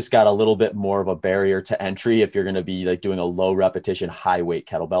it's just got a little bit more of a barrier to entry if you're going to be like doing a low repetition, high weight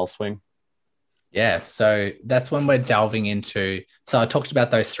kettlebell swing. Yeah, so that's when we're delving into. So I talked about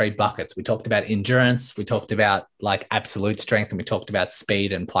those three buckets. We talked about endurance, we talked about like absolute strength, and we talked about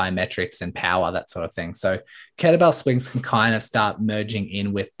speed and plyometrics and power, that sort of thing. So kettlebell swings can kind of start merging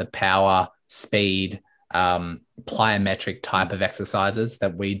in with the power, speed, plyometric type of exercises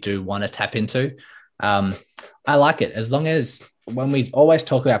that we do want to tap into. I like it as long as when we always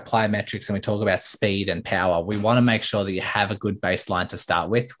talk about plyometrics and we talk about speed and power, we want to make sure that you have a good baseline to start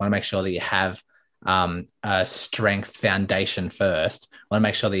with. We want to make sure that you have a strength foundation first. Want to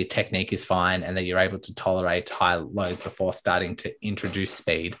make sure that your technique is fine and that you're able to tolerate high loads before starting to introduce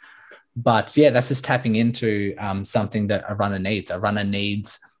speed. But yeah, that's just tapping into something that a runner needs. A runner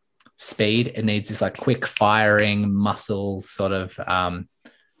needs speed. It needs this like quick firing muscle sort of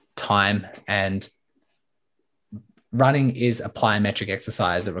time. And running is a plyometric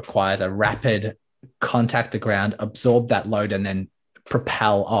exercise that requires a rapid contact the ground, absorb that load, and then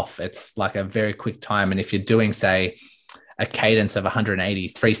propel off. It's like a very quick time. And if you're doing, say, a cadence of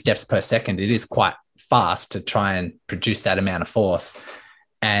 183 steps per second, it is quite fast to try and produce that amount of force.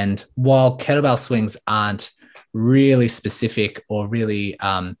 And while kettlebell swings aren't really specific or really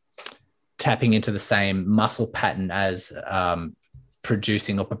tapping into the same muscle pattern as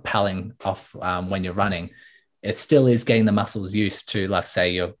producing or propelling off when you're running, it still is getting the muscles used to, like,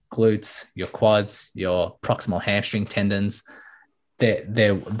 say, your glutes, your quads, your proximal hamstring tendons.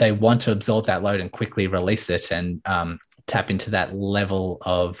 They want to absorb that load and quickly release it and tap into that level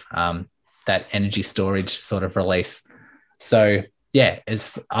of that energy storage sort of release. So yeah,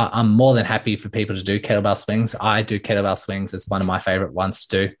 I'm more than happy for people to do kettlebell swings. I do kettlebell swings. It's one of my favorite ones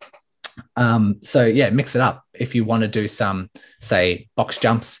to do. So yeah, mix it up. If you want to do some, say, box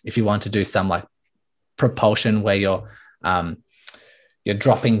jumps, if you want to do some like propulsion where you're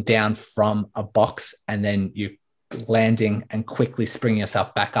dropping down from a box and then you landing and quickly springing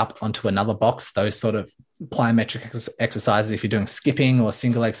yourself back up onto another box, those sort of plyometric exercises. If you're doing skipping or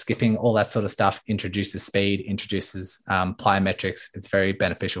single leg skipping, all that sort of stuff introduces speed, introduces plyometrics. It's very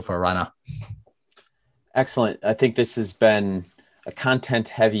beneficial for a runner. Excellent. I think this has been a content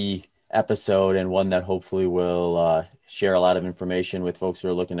heavy episode and one that hopefully will share a lot of information with folks who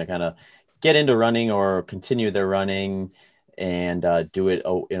are looking to kind of get into running or continue their running and do it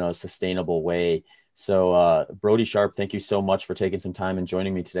in a sustainable way. So Brody Sharp, thank you so much for taking some time and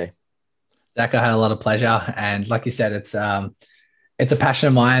joining me today. Zach, I had a lot of pleasure. And like you said, it's a passion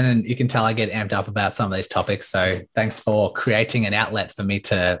of mine, and you can tell I get amped up about some of these topics. So thanks for creating an outlet for me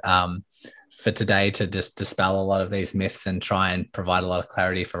to, for today, to just dispel a lot of these myths and try and provide a lot of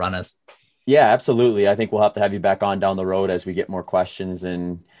clarity for runners. Yeah, absolutely. I think we'll have to have you back on down the road as we get more questions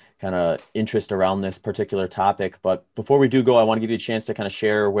and kind of interest around this particular topic. But before we do go, I want to give you a chance to kind of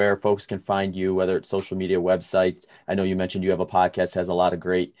share where folks can find you, whether it's social media, websites. I know you mentioned you have a podcast, has a lot of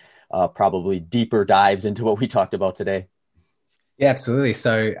great, probably deeper dives into what we talked about today. Yeah, absolutely.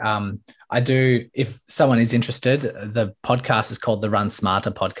 So I do, if someone is interested, the podcast is called the Run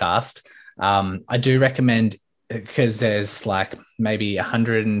Smarter podcast. I do recommend, because there's like maybe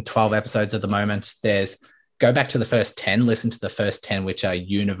 112 episodes at the moment, go back to the first 10, listen to the first 10, which are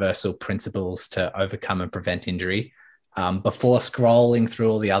universal principles to overcome and prevent injury, before scrolling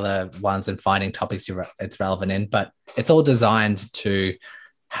through all the other ones and finding topics it's relevant in. But it's all designed to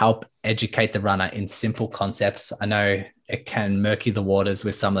help educate the runner in simple concepts. I know it can murky the waters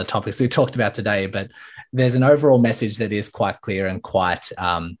with some of the topics we talked about today, but there's an overall message that is quite clear and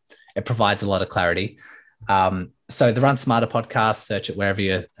it provides a lot of clarity. So the Run Smarter podcast, search it wherever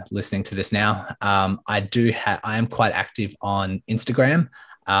you're listening to this now. I am quite active on Instagram.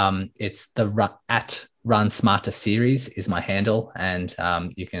 It's at Run Smarter series is my handle. And I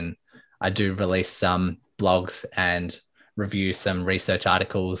do release some blogs and review some research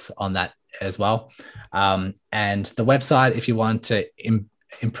articles on that as well. And the website, if you want to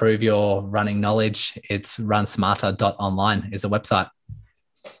improve your running knowledge, it's runsmarter.online is the website.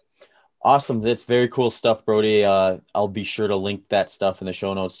 Awesome. That's very cool stuff, Brody. I'll be sure to link that stuff in the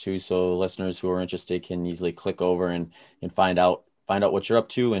show notes too, so listeners who are interested can easily click over and find out what you're up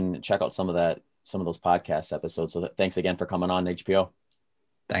to and check out some of those podcast episodes. So thanks again for coming on, HPO.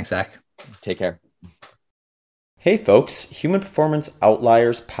 Thanks, Zach. Take care. Hey folks, Human Performance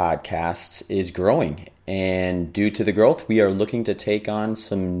Outliers podcast is growing, and due to the growth, we are looking to take on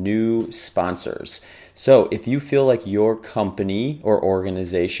some new sponsors. So if you feel like your company or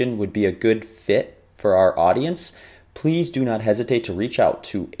organization would be a good fit for our audience, please do not hesitate to reach out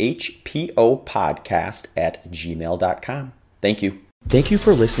to hpopodcast@gmail.com. Thank you. Thank you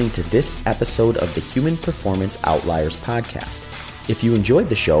for listening to this episode of the Human Performance Outliers podcast. If you enjoyed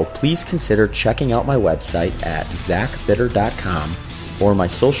the show, please consider checking out my website at zachbitter.com or my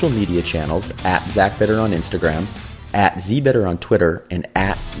social media channels at ZachBitter on Instagram, at ZBitter on Twitter, and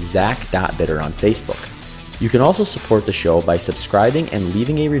at Zach.Bitter on Facebook. You can also support the show by subscribing and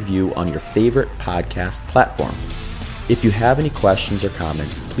leaving a review on your favorite podcast platform. If you have any questions or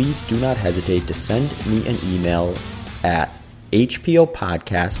comments, please do not hesitate to send me an email at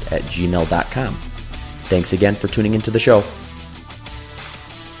hpopodcast@gmail.com. Thanks again for tuning into the show.